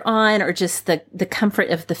when those were on, or just the comfort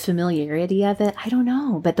of the familiarity of it. I don't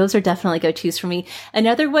know, but those are definitely go-tos for me.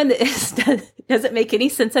 Another one that doesn't make any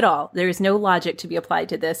sense at all. There is no logic to be applied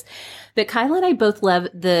to this, but Kyle and I both love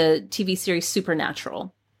the TV series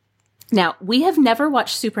Supernatural. Now, we have never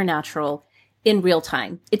watched Supernatural in real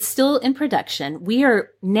time. It's still in production. We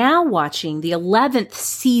are now watching the 11th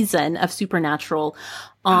season of Supernatural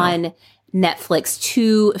on Netflix.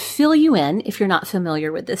 To fill you in, if you're not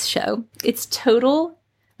familiar with this show, it's total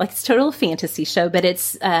fantasy show, but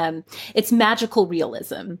it's magical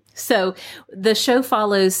realism. So the show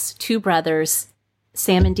follows two brothers,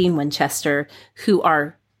 Sam and Dean Winchester, who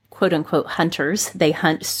are quote unquote hunters. They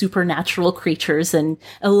hunt supernatural creatures and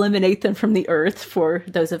eliminate them from the earth for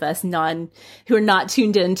those of us who are not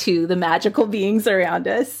tuned into the magical beings around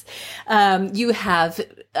us. You have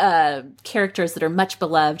characters that are much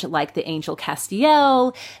beloved, like the angel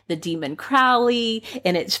Castiel, the demon Crowley,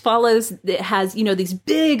 and it has, these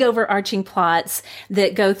big overarching plots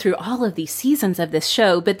that go through all of these seasons of this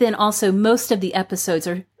show. But then also most of the episodes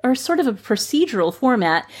are sort of a procedural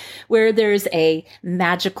format where there's a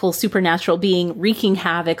magical supernatural being wreaking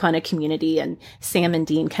havoc on a community, and Sam and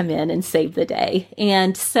Dean come in and save the day.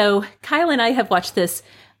 And so Kyle and I have watched this,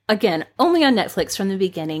 again, only on Netflix from the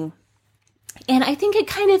beginning. And I think it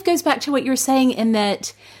kind of goes back to what you're saying in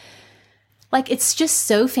that, it's just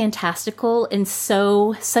so fantastical and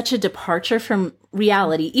such a departure from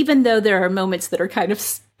reality, even though there are moments that are kind of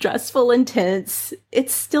stressful and tense,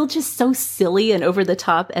 it's still just so silly and over the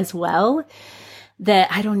top as well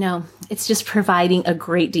that I don't know. It's just providing a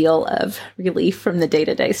great deal of relief from the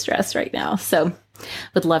day-to-day stress right now. So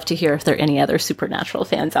would love to hear if there are any other Supernatural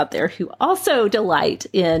fans out there who also delight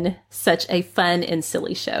in such a fun and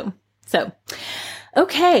silly show. So,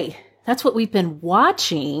 okay, that's what we've been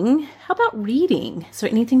watching. How about reading? Is there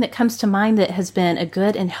anything that comes to mind that has been a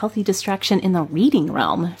good and healthy distraction in the reading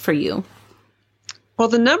realm for you? Well,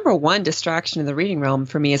 the number one distraction in the reading realm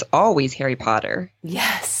for me is always Harry Potter.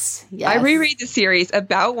 Yes. I reread the series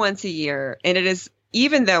about once a year, and it is,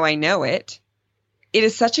 even though I know it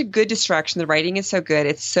is such a good distraction. The writing is so good.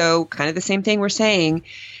 It's so kind of the same thing we're saying,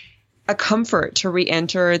 a comfort to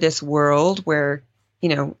re-enter this world where,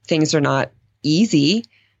 things are not easy,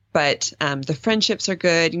 but the friendships are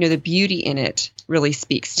good. The beauty in it really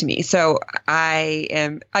speaks to me. So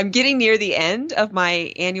I'm getting near the end of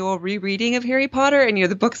my annual rereading of Harry Potter, and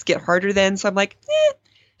the books get harder then. So I'm like,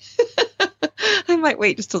 I might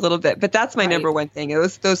wait just a little bit, but that's my number one thing.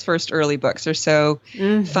 Those first early books are so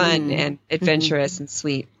fun and adventurous and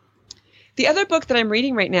sweet. The other book that I'm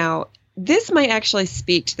reading right now, this might actually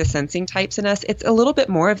speak to the sensing types in us. It's a little bit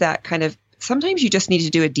more of that kind of, sometimes you just need to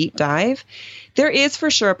do a deep dive. There is for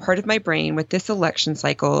sure a part of my brain with this election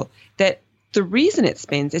cycle that the reason it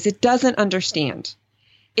spins is it doesn't understand.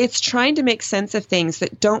 It's trying to make sense of things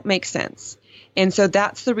that don't make sense. And so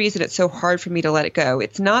that's the reason it's so hard for me to let it go.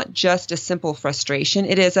 It's not just a simple frustration.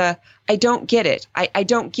 It is I don't get it. I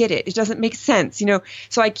don't get it. It doesn't make sense,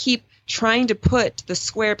 So I keep trying to put the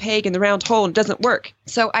square peg in the round hole and it doesn't work.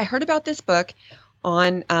 So I heard about this book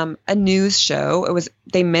on a news show.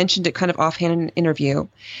 They mentioned it kind of offhand in an interview.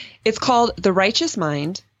 It's called The Righteous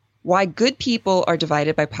Mind: Why Good People Are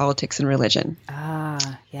Divided by Politics and Religion.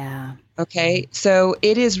 Ah, yeah. Okay. So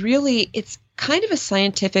it's kind of a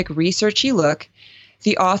scientific, researchy look.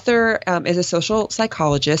 The author is a social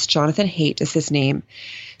psychologist. Jonathan Haidt is his name.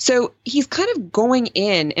 So he's kind of going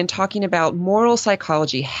in and talking about moral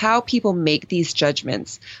psychology, how people make these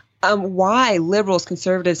judgments, why liberals,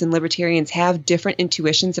 conservatives, and libertarians have different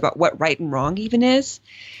intuitions about what right and wrong even is.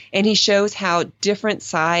 And he shows how different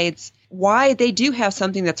sides, why they do have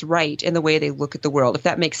something that's right in the way they look at the world, if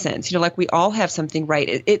that makes sense. Like we all have something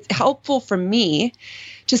right. It's helpful for me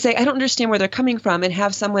to say, I don't understand where they're coming from, and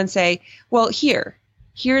have someone say, well,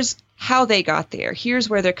 here's how they got there. Here's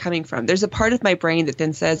where they're coming from. There's a part of my brain that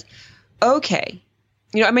then says, okay,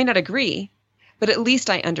 I may not agree, but at least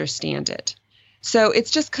I understand it. So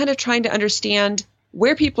it's just kind of trying to understand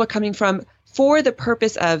where people are coming from for the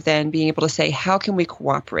purpose of then being able to say, how can we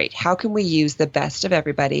cooperate? How can we use the best of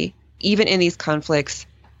everybody, even in these conflicts,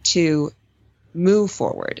 to move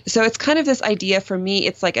forward? So it's kind of this idea for me,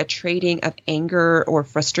 it's like a trading of anger or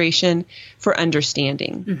frustration for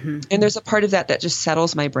understanding. Mm-hmm. And there's a part of that just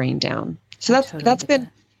settles my brain down. So that's been,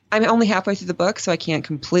 I'm only halfway through the book, so I can't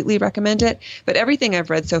completely recommend it. But everything I've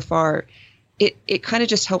read so far, it kind of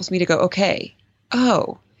just helps me to go, okay,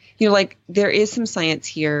 like there is some science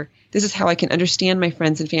here. This is how I can understand my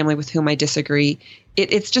friends and family with whom I disagree.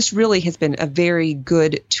 It's just really has been a very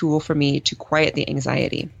good tool for me to quiet the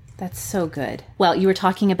anxiety. That's so good. Well, you were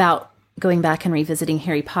talking about going back and revisiting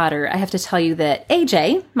Harry Potter. I have to tell you that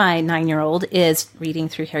AJ, my 9-year-old, is reading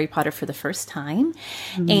through Harry Potter for the first time.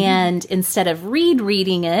 Mm-hmm. And instead of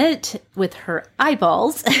reading it with her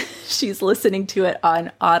eyeballs, she's listening to it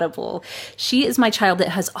on Audible. She is my child that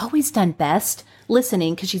has always done best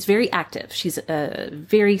listening because she's very active. She's a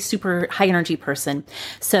very super high energy person.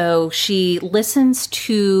 So she listens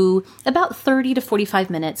to about 30 to 45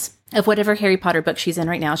 minutes of whatever Harry Potter book she's in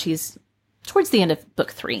right now. She's towards the end of book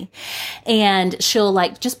 3, and she'll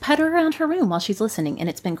just putter around her room while she's listening. And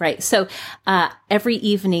it's been great. So, every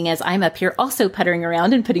evening as I'm up here also puttering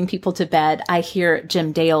around and putting people to bed, I hear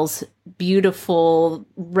Jim Dale's beautiful,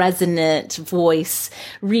 resonant voice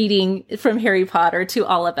reading from Harry Potter to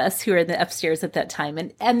all of us who are in the upstairs at that time.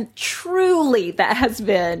 And truly that has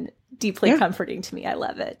been deeply comforting to me. I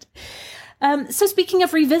love it. So speaking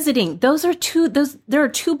of revisiting, there are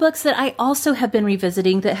two books that I also have been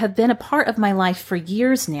revisiting that have been a part of my life for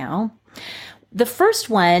years now. The first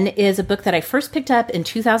one is a book that I first picked up in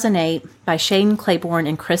 2008 by Shane Claiborne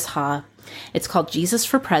and Chris Ha. It's called Jesus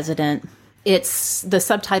for President. The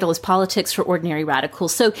subtitle is Politics for Ordinary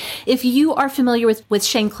Radicals. So if you are familiar with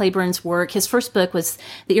Shane Claiborne's work, his first book was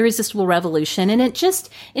The Irresistible Revolution, and it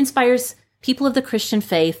just inspires people of the Christian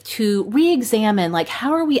faith to re-examine, like,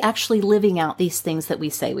 how are we actually living out these things that we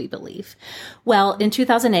say we believe? Well, in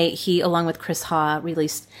 2008, he, along with Chris Ha,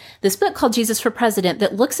 released this book called Jesus for President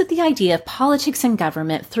that looks at the idea of politics and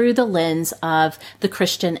government through the lens of the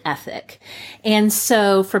Christian ethic. And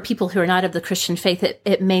so for people who are not of the Christian faith,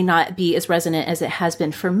 it may not be as resonant as it has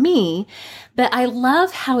been for me, but I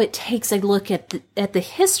love how it takes a look at the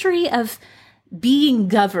history of being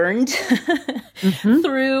governed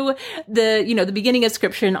through the beginning of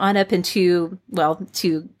Scripture and on up into,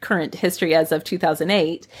 to current history as of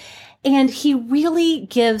 2008. And he really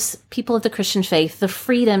gives people of the Christian faith the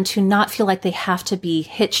freedom to not feel like they have to be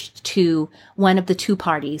hitched to one of the two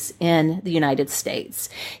parties in the United States.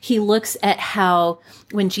 He looks at how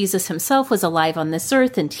when Jesus himself was alive on this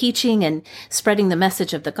earth and teaching and spreading the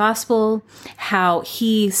message of the gospel, how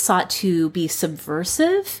he sought to be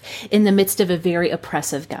subversive in the midst of a very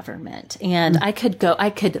oppressive government. And I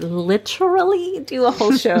could literally do a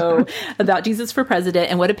whole show about Jesus for President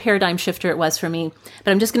and what a paradigm shifter it was for me. But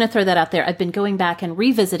I'm just going to throw that out there. I've been going back and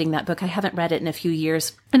revisiting that book. I haven't read it in a few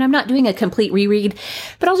years, and I'm not doing a complete reread,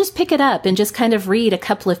 but I'll just pick it up and just kind of read a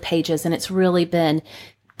couple of pages. And it's really been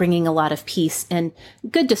bringing a lot of peace and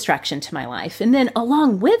good distraction to my life. And then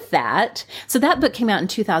along with that, so that book came out in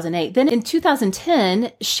 2008. Then in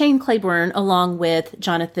 2010, Shane Claiborne, along with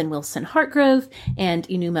Jonathan Wilson Hartgrove and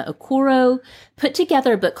Enuma Okoro, put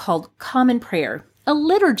together a book called Common Prayer, a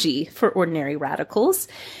liturgy for ordinary radicals.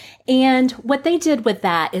 And what they did with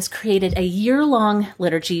that is created a year-long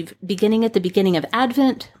liturgy beginning at the beginning of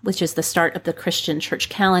Advent, which is the start of the Christian church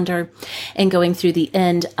calendar, and going through the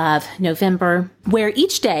end of November, where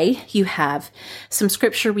each day you have some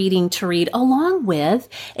scripture reading to read along with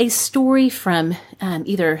a story from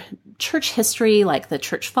either church history, like the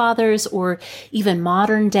church fathers, or even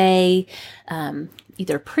modern day,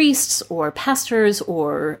 either priests or pastors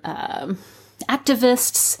or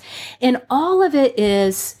activists, and all of it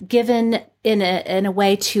is given in a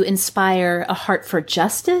way to inspire a heart for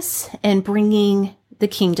justice and bringing the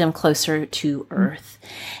kingdom closer to earth.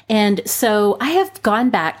 And so I have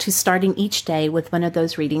gone back to starting each day with one of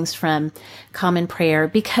those readings from Common Prayer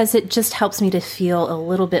because it just helps me to feel a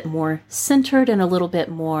little bit more centered and a little bit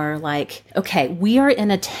more like, okay, we are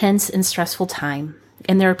in a tense and stressful time.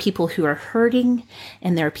 And there are people who are hurting,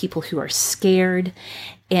 and there are people who are scared.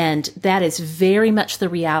 And that is very much the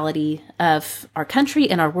reality of our country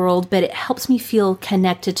and our world, but it helps me feel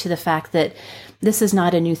connected to the fact that this is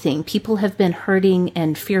not a new thing. People have been hurting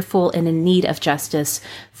and fearful and in need of justice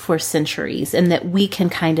for centuries, and that we can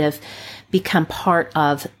kind of become part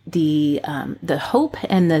of the hope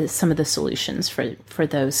and some of the solutions for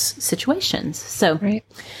those situations. So, right.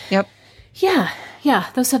 Yep. Yeah,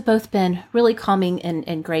 those have both been really calming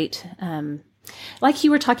and great. Like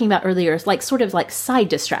you were talking about earlier, like sort of like side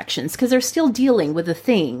distractions, because they're still dealing with the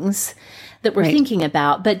things that we're thinking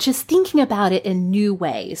about, but just thinking about it in new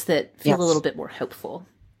ways that feel a little bit more hopeful.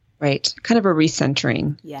 Right. Kind of a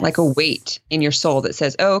recentering, like a weight in your soul that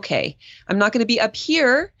says, oh, okay, I'm not going to be up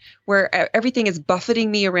here where everything is buffeting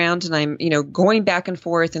me around and I'm, going back and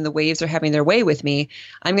forth and the waves are having their way with me.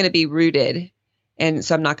 I'm going to be rooted. And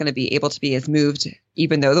so I'm not going to be able to be as moved,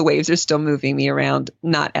 even though the waves are still moving me around,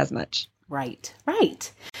 not as much. Right.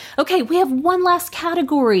 Okay, we have one last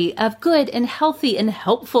category of good and healthy and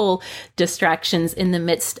helpful distractions in the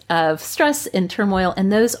midst of stress and turmoil, and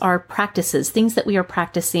those are practices, things that we are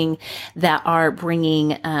practicing that are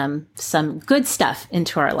bringing some good stuff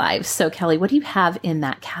into our lives. So, Kelly, what do you have in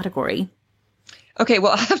that category? Okay,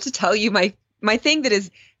 well, I have to tell you my thing that is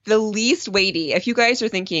the least weighty. If you guys are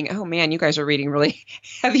thinking, oh man, you guys are reading really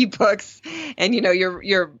heavy books, and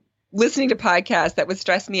you're listening to podcasts that would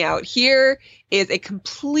stress me out. Here is a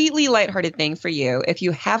completely lighthearted thing for you. If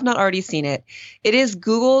you have not already seen it, it is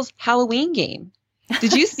Google's Halloween game.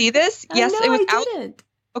 Did you see this? Yes, it was I out. didn't.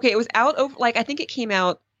 Okay, it was out over, I think it came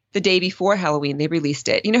out the day before Halloween. They released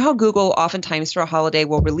it. You know how Google oftentimes for a holiday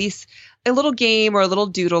will release a little game or a little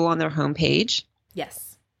doodle on their homepage? Yes.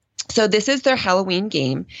 So this is their Halloween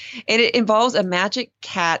game, and it involves a magic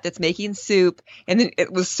cat that's making soup. And then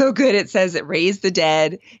it was so good. It says it raised the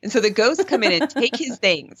dead. And so the ghosts come in and take his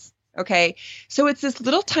things. Okay. So it's this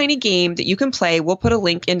little tiny game that you can play. We'll put a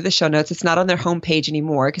link into the show notes. It's not on their homepage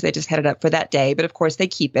anymore because they just had it up for that day. But of course they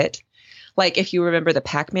keep it. Like if you remember the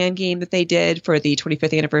Pac-Man game that they did for the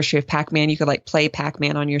 25th anniversary of Pac-Man, you could play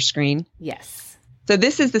Pac-Man on your screen. Yes. So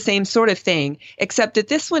this is the same sort of thing, except that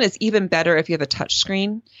this one is even better if you have a touch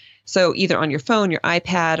screen. So either on your phone, your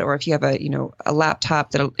iPad, or if you have a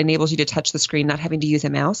laptop that enables you to touch the screen, not having to use a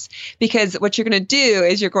mouse, because what you're going to do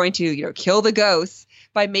is you're going to, kill the ghosts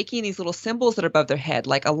by making these little symbols that are above their head,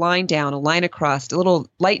 like a line down, a line across, a little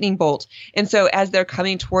lightning bolt. And so as they're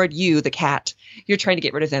coming toward you, the cat, you're trying to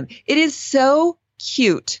get rid of them. It is so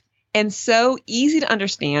cute and so easy to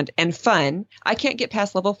understand and fun. I can't get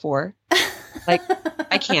past level 4. Like,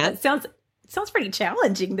 I can't. Sounds pretty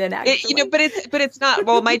challenging then, actually. But it's not.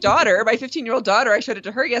 Well, my daughter, my 15-year-old daughter, I showed it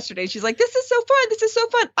to her yesterday. She's like, this is so fun. This is so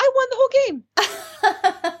fun. I won the whole game.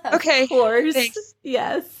 Okay. Of course. Thanks.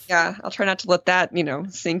 Yes. Yeah. I'll try not to let that,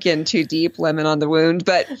 sink in too deep, lemon on the wound.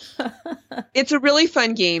 But it's a really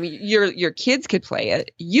fun game. Your kids could play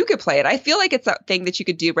it. You could play it. I feel like it's a thing that you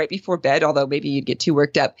could do right before bed, although maybe you'd get too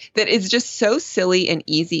worked up, that is just so silly and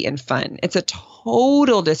easy and fun. It's a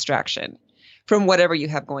total distraction from whatever you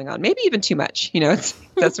have going on, maybe even too much, it's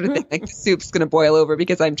that sort of thing. Like the soup's going to boil over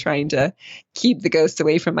because I'm trying to keep the ghosts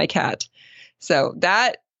away from my cat. So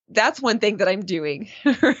that's one thing that I'm doing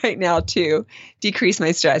right now to decrease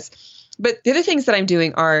my stress. But the other things that I'm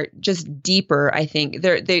doing are just deeper. I think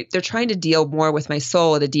they're trying to deal more with my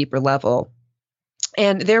soul at a deeper level.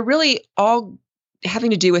 And they're really all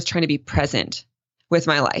having to do with trying to be present with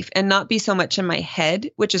my life and not be so much in my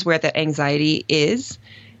head, which is where that anxiety is.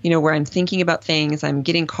 Where I'm thinking about things, I'm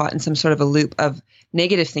getting caught in some sort of a loop of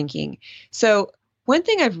negative thinking. So one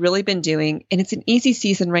thing I've really been doing, and it's an easy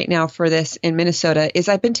season right now for this in Minnesota, is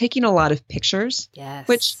I've been taking a lot of pictures, yes,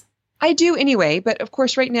 which I do anyway. But of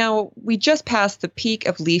course, right now we just passed the peak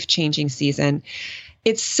of leaf changing season.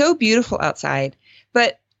 It's so beautiful outside,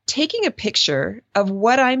 but taking a picture of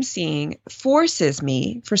what I'm seeing forces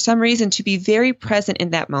me for some reason to be very present in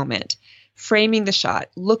that moment. Framing the shot,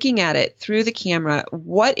 looking at it through the camera.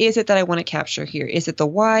 What is it that I want to capture here? Is it the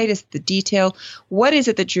wide? Is it the detail? What is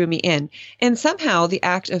it that drew me in? And somehow the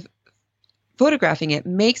act of photographing it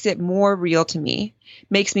makes it more real to me,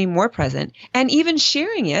 makes me more present. And even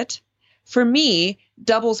sharing it, for me,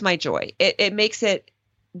 doubles my joy. It makes it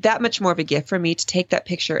that much more of a gift for me to take that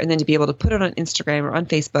picture and then to be able to put it on Instagram or on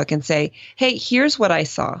Facebook and say, hey, here's what I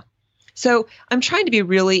saw. So I'm trying to be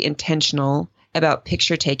really intentional about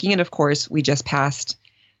picture taking. And of course, we just passed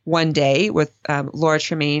one day with Laura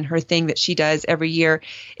Tremaine, her thing that she does every year.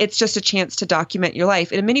 It's just a chance to document your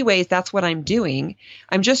life. And in many ways, that's what I'm doing.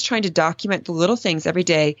 I'm just trying to document the little things every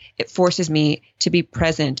day. It forces me to be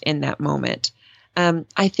present in that moment.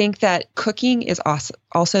 I think that cooking is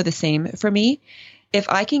also the same for me. If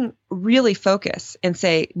I can really focus and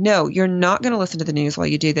say, no, you're not going to listen to the news while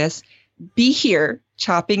you do this. Be here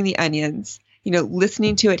chopping the onions,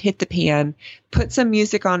 listening to it hit the pan, put some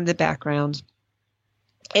music on in the background.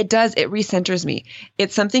 It recenters me.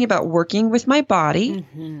 It's something about working with my body,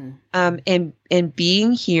 and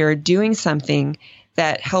being here, doing something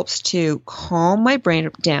that helps to calm my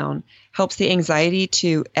brain down, helps the anxiety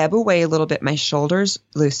to ebb away a little bit, my shoulders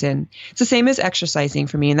loosen. It's the same as exercising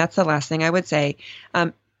for me. And that's the last thing I would say.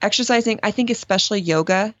 Exercising, I think especially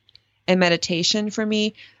yoga and meditation for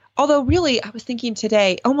me. Although really, I was thinking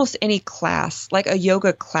today, almost any class, like a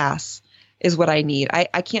yoga class, is what I need.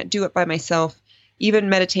 I can't do it by myself. Even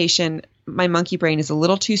meditation, my monkey brain is a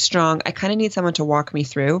little too strong. I kind of need someone to walk me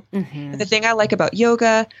through. Mm-hmm. The thing I like about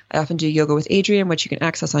yoga, I often do yoga with Adriene, which you can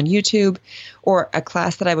access on YouTube, or a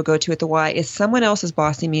class that I would go to at the Y, is someone else is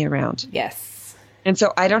bossing me around. Yes. And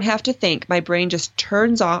so I don't have to think. My brain just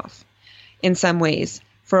turns off in some ways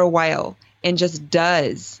for a while and just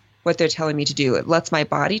does what they're telling me to do. It lets my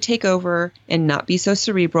body take over and not be so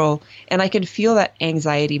cerebral. And I can feel that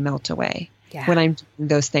anxiety melt away when I'm doing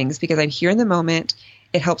those things because I'm here in the moment.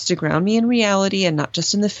 It helps to ground me in reality and not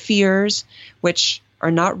just in the fears, which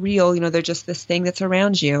are not real. They're just this thing that's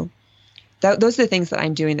around you. Those are the things that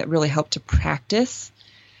I'm doing that really help to practice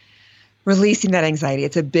releasing that anxiety.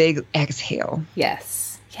 It's a big exhale.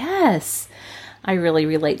 Yes. Yes. I really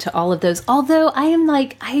relate to all of those. Although I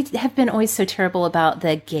have been always so terrible about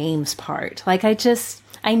the games part.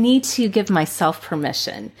 I need to give myself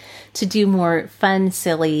permission to do more fun,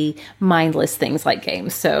 silly, mindless things like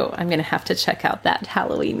games. So I'm going to have to check out that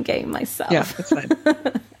Halloween game myself. Yeah, that's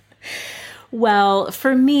fun. Well,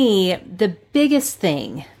 for me, the biggest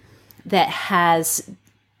thing that has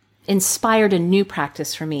inspired a new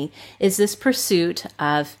practice for me is this pursuit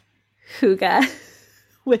of hygge.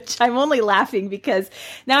 Which I'm only laughing because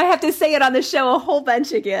now I have to say it on the show a whole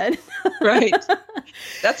bunch again. Right.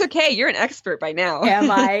 That's okay. You're an expert by now.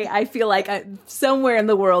 Am I? I feel like somewhere in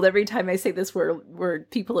the world, every time I say this word,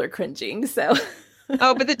 people are cringing. So.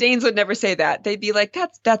 Oh, but the Danes would never say that. They'd be like,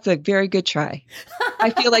 that's a very good try.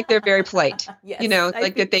 I feel like they're very polite. Yes,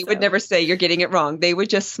 like that they would never say you're getting it wrong. They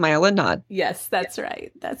would just smile and nod. Yes, that's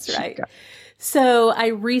right. That's right. So I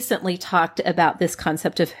recently talked about this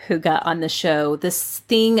concept of hygge on the show, this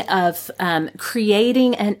thing of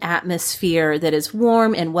creating an atmosphere that is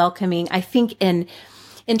warm and welcoming. I think in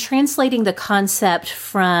translating the concept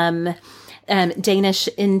from Danish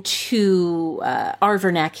into our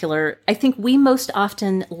vernacular, I think we most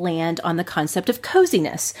often land on the concept of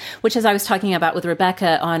coziness, which, as I was talking about with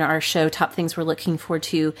Rebecca on our show, Top Things We're Looking Forward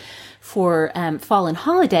to for Fall and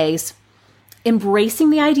Holidays,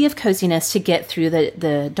 embracing the idea of coziness to get through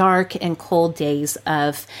the dark and cold days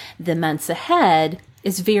of the months ahead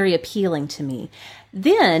is very appealing to me.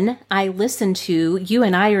 Then I listened to, you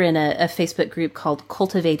and I are in a Facebook group called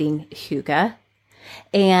Cultivating Hygge,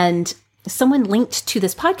 and someone linked to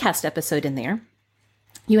this podcast episode in there.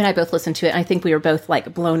 You and I both listened to it, and I think we were both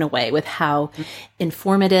like blown away with how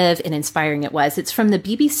informative and inspiring it was. It's from the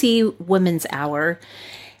BBC Women's Hour,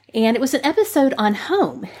 and it was an episode on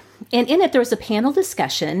home. And in it, there was a panel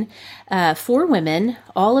discussion, 4 women,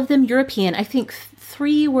 all of them European. I think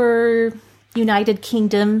 3 were United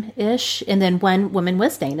Kingdom-ish, and then 1 woman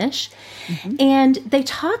was Danish. Mm-hmm. And they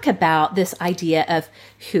talk about this idea of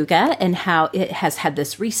hygge and how it has had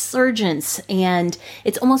this resurgence, and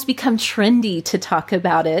it's almost become trendy to talk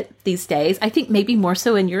about it these days. I think maybe more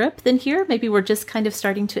so in Europe than here. Maybe we're just kind of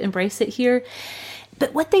starting to embrace it here.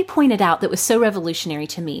 But what they pointed out that was so revolutionary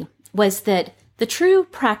to me was that the true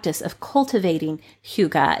practice of cultivating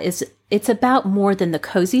hygge it's about more than the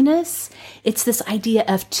coziness. It's this idea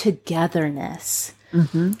of togetherness,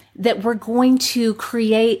 mm-hmm. that we're going to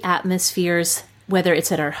create atmospheres, whether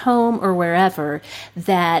it's at our home or wherever,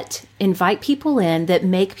 that invite people in, that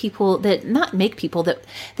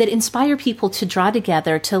inspire people to draw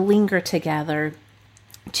together, to linger together,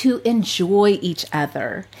 to enjoy each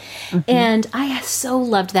other. Mm-hmm. And I so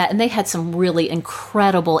loved that. And they had some really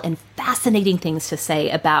incredible and fascinating things to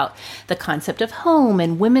say about the concept of home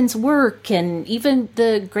and women's work and even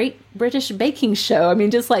the Great British Baking Show. I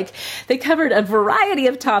mean, just like they covered a variety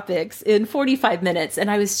of topics in 45 minutes.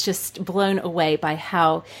 And I was just blown away by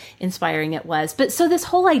how inspiring it was. But so this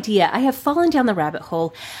whole idea, I have fallen down the rabbit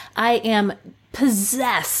hole. I am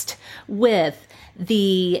possessed with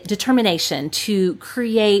the determination to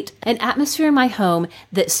create an atmosphere in my home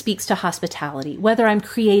that speaks to hospitality, whether I'm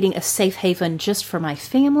creating a safe haven just for my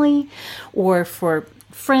family or for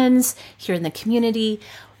friends here in the community,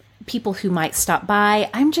 people who might stop by.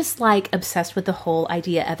 I'm just like obsessed with the whole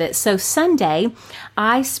idea of it. So Sunday,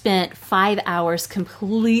 I spent 5 hours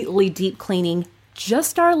completely deep cleaning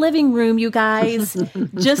just our living room, you guys,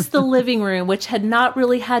 just the living room, which had not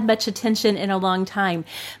really had much attention in a long time.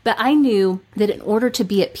 But I knew that in order to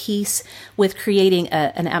be at peace with creating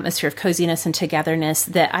an atmosphere of coziness and togetherness,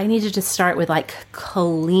 that I needed to start with like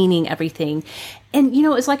cleaning everything. And, you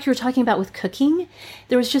know, it's like you were talking about with cooking.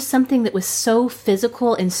 There was just something that was so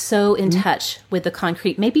physical and so in touch with the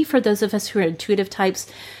concrete. Maybe for those of us who are intuitive types,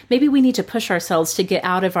 maybe we need to push ourselves to get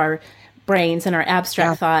out of our brains and our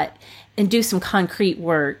abstract thought and do some concrete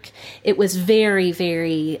work. It was very,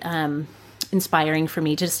 very inspiring for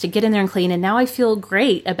me just to get in there and clean. And now I feel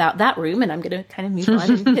great about that room. And I'm going to kind of move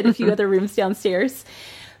on and hit a few other rooms downstairs.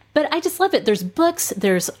 But I just love it. There's books,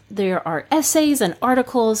 there are essays and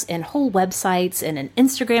articles and whole websites and an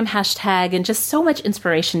Instagram hashtag and just so much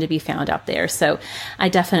inspiration to be found out there. So I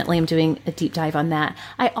definitely am doing a deep dive on that.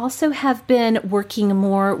 I also have been working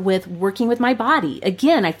more with my body.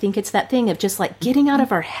 Again, I think it's that thing of just like getting out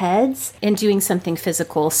of our heads and doing something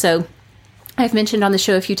physical. So I've mentioned on the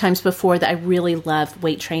show a few times before that I really love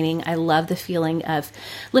weight training. I love the feeling of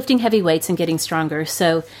lifting heavy weights and getting stronger.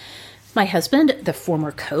 So my husband, the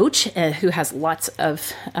former coach, who has lots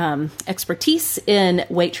of expertise in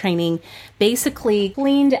weight training, basically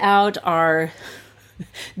cleaned out our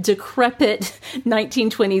decrepit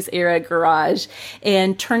 1920s era garage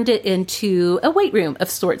and turned it into a weight room of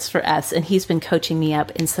sorts for us. And he's been coaching me up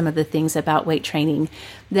in some of the things about weight training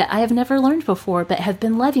that I have never learned before, but have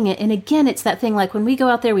been loving it. And again, it's that thing like when we go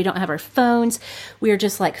out there, we don't have our phones. We are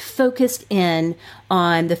just like focused in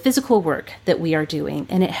on the physical work that we are doing.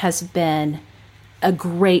 And it has been a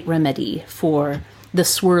great remedy for the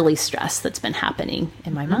swirly stress that's been happening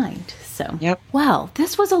in my mind. So, wow,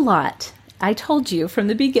 this was a lot. I told you from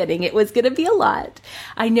the beginning it was going to be a lot.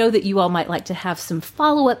 I know that you all might like to have some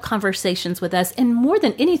follow-up conversations with us. And more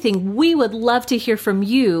than anything, we would love to hear from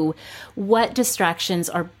you what distractions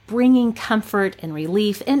are bringing comfort and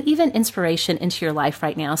relief and even inspiration into your life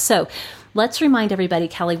right now. So let's remind everybody,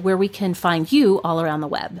 Kelly, where we can find you all around the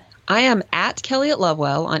web. I am at Kelly at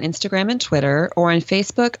Lovewell on Instagram and Twitter, or on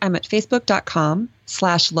Facebook. I'm at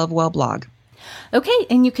facebook.com/lovewellblog. Okay,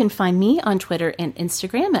 and you can find me on Twitter and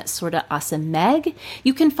Instagram at Sorta Awesome Meg.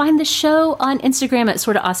 You can find the show on Instagram at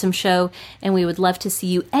Sorta Awesome Show, and we would love to see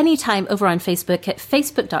you anytime over on Facebook at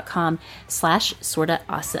facebook.com/Sorta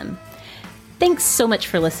Awesome. Thanks so much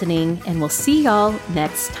for listening, and we'll see y'all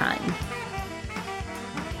next time.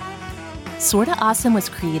 Sorta Awesome was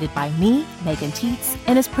created by me, Megan Tietz,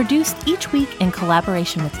 and is produced each week in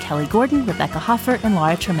collaboration with Kelly Gordon, Rebecca Hoffer, and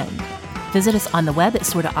Laura Tremaine. Visit us on the web at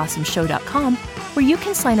sortaawesomeshow.com, where you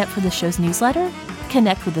can sign up for the show's newsletter,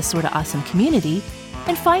 connect with the Sorta Awesome community,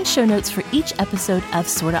 and find show notes for each episode of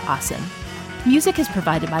Sorta Awesome. Music is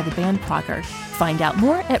provided by the band Prager. Find out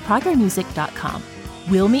more at pragermusic.com.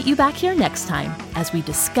 We'll meet you back here next time as we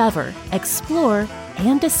discover, explore,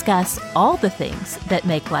 and discuss all the things that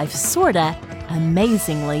make life sorta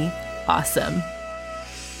amazingly awesome.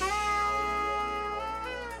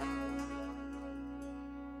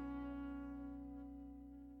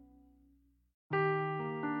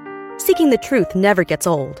 Seeking the truth never gets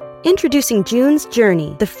old. Introducing June's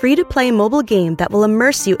Journey, the free-to-play mobile game that will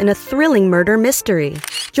immerse you in a thrilling murder mystery.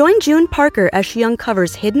 Join June Parker as she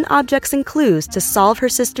uncovers hidden objects and clues to solve her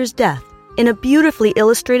sister's death in a beautifully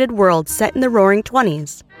illustrated world set in the Roaring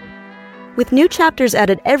 '20s. With new chapters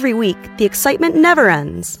added every week, the excitement never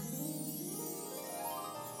ends.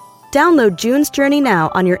 Download June's Journey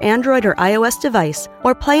now on your Android or iOS device,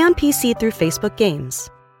 or play on PC through Facebook Games.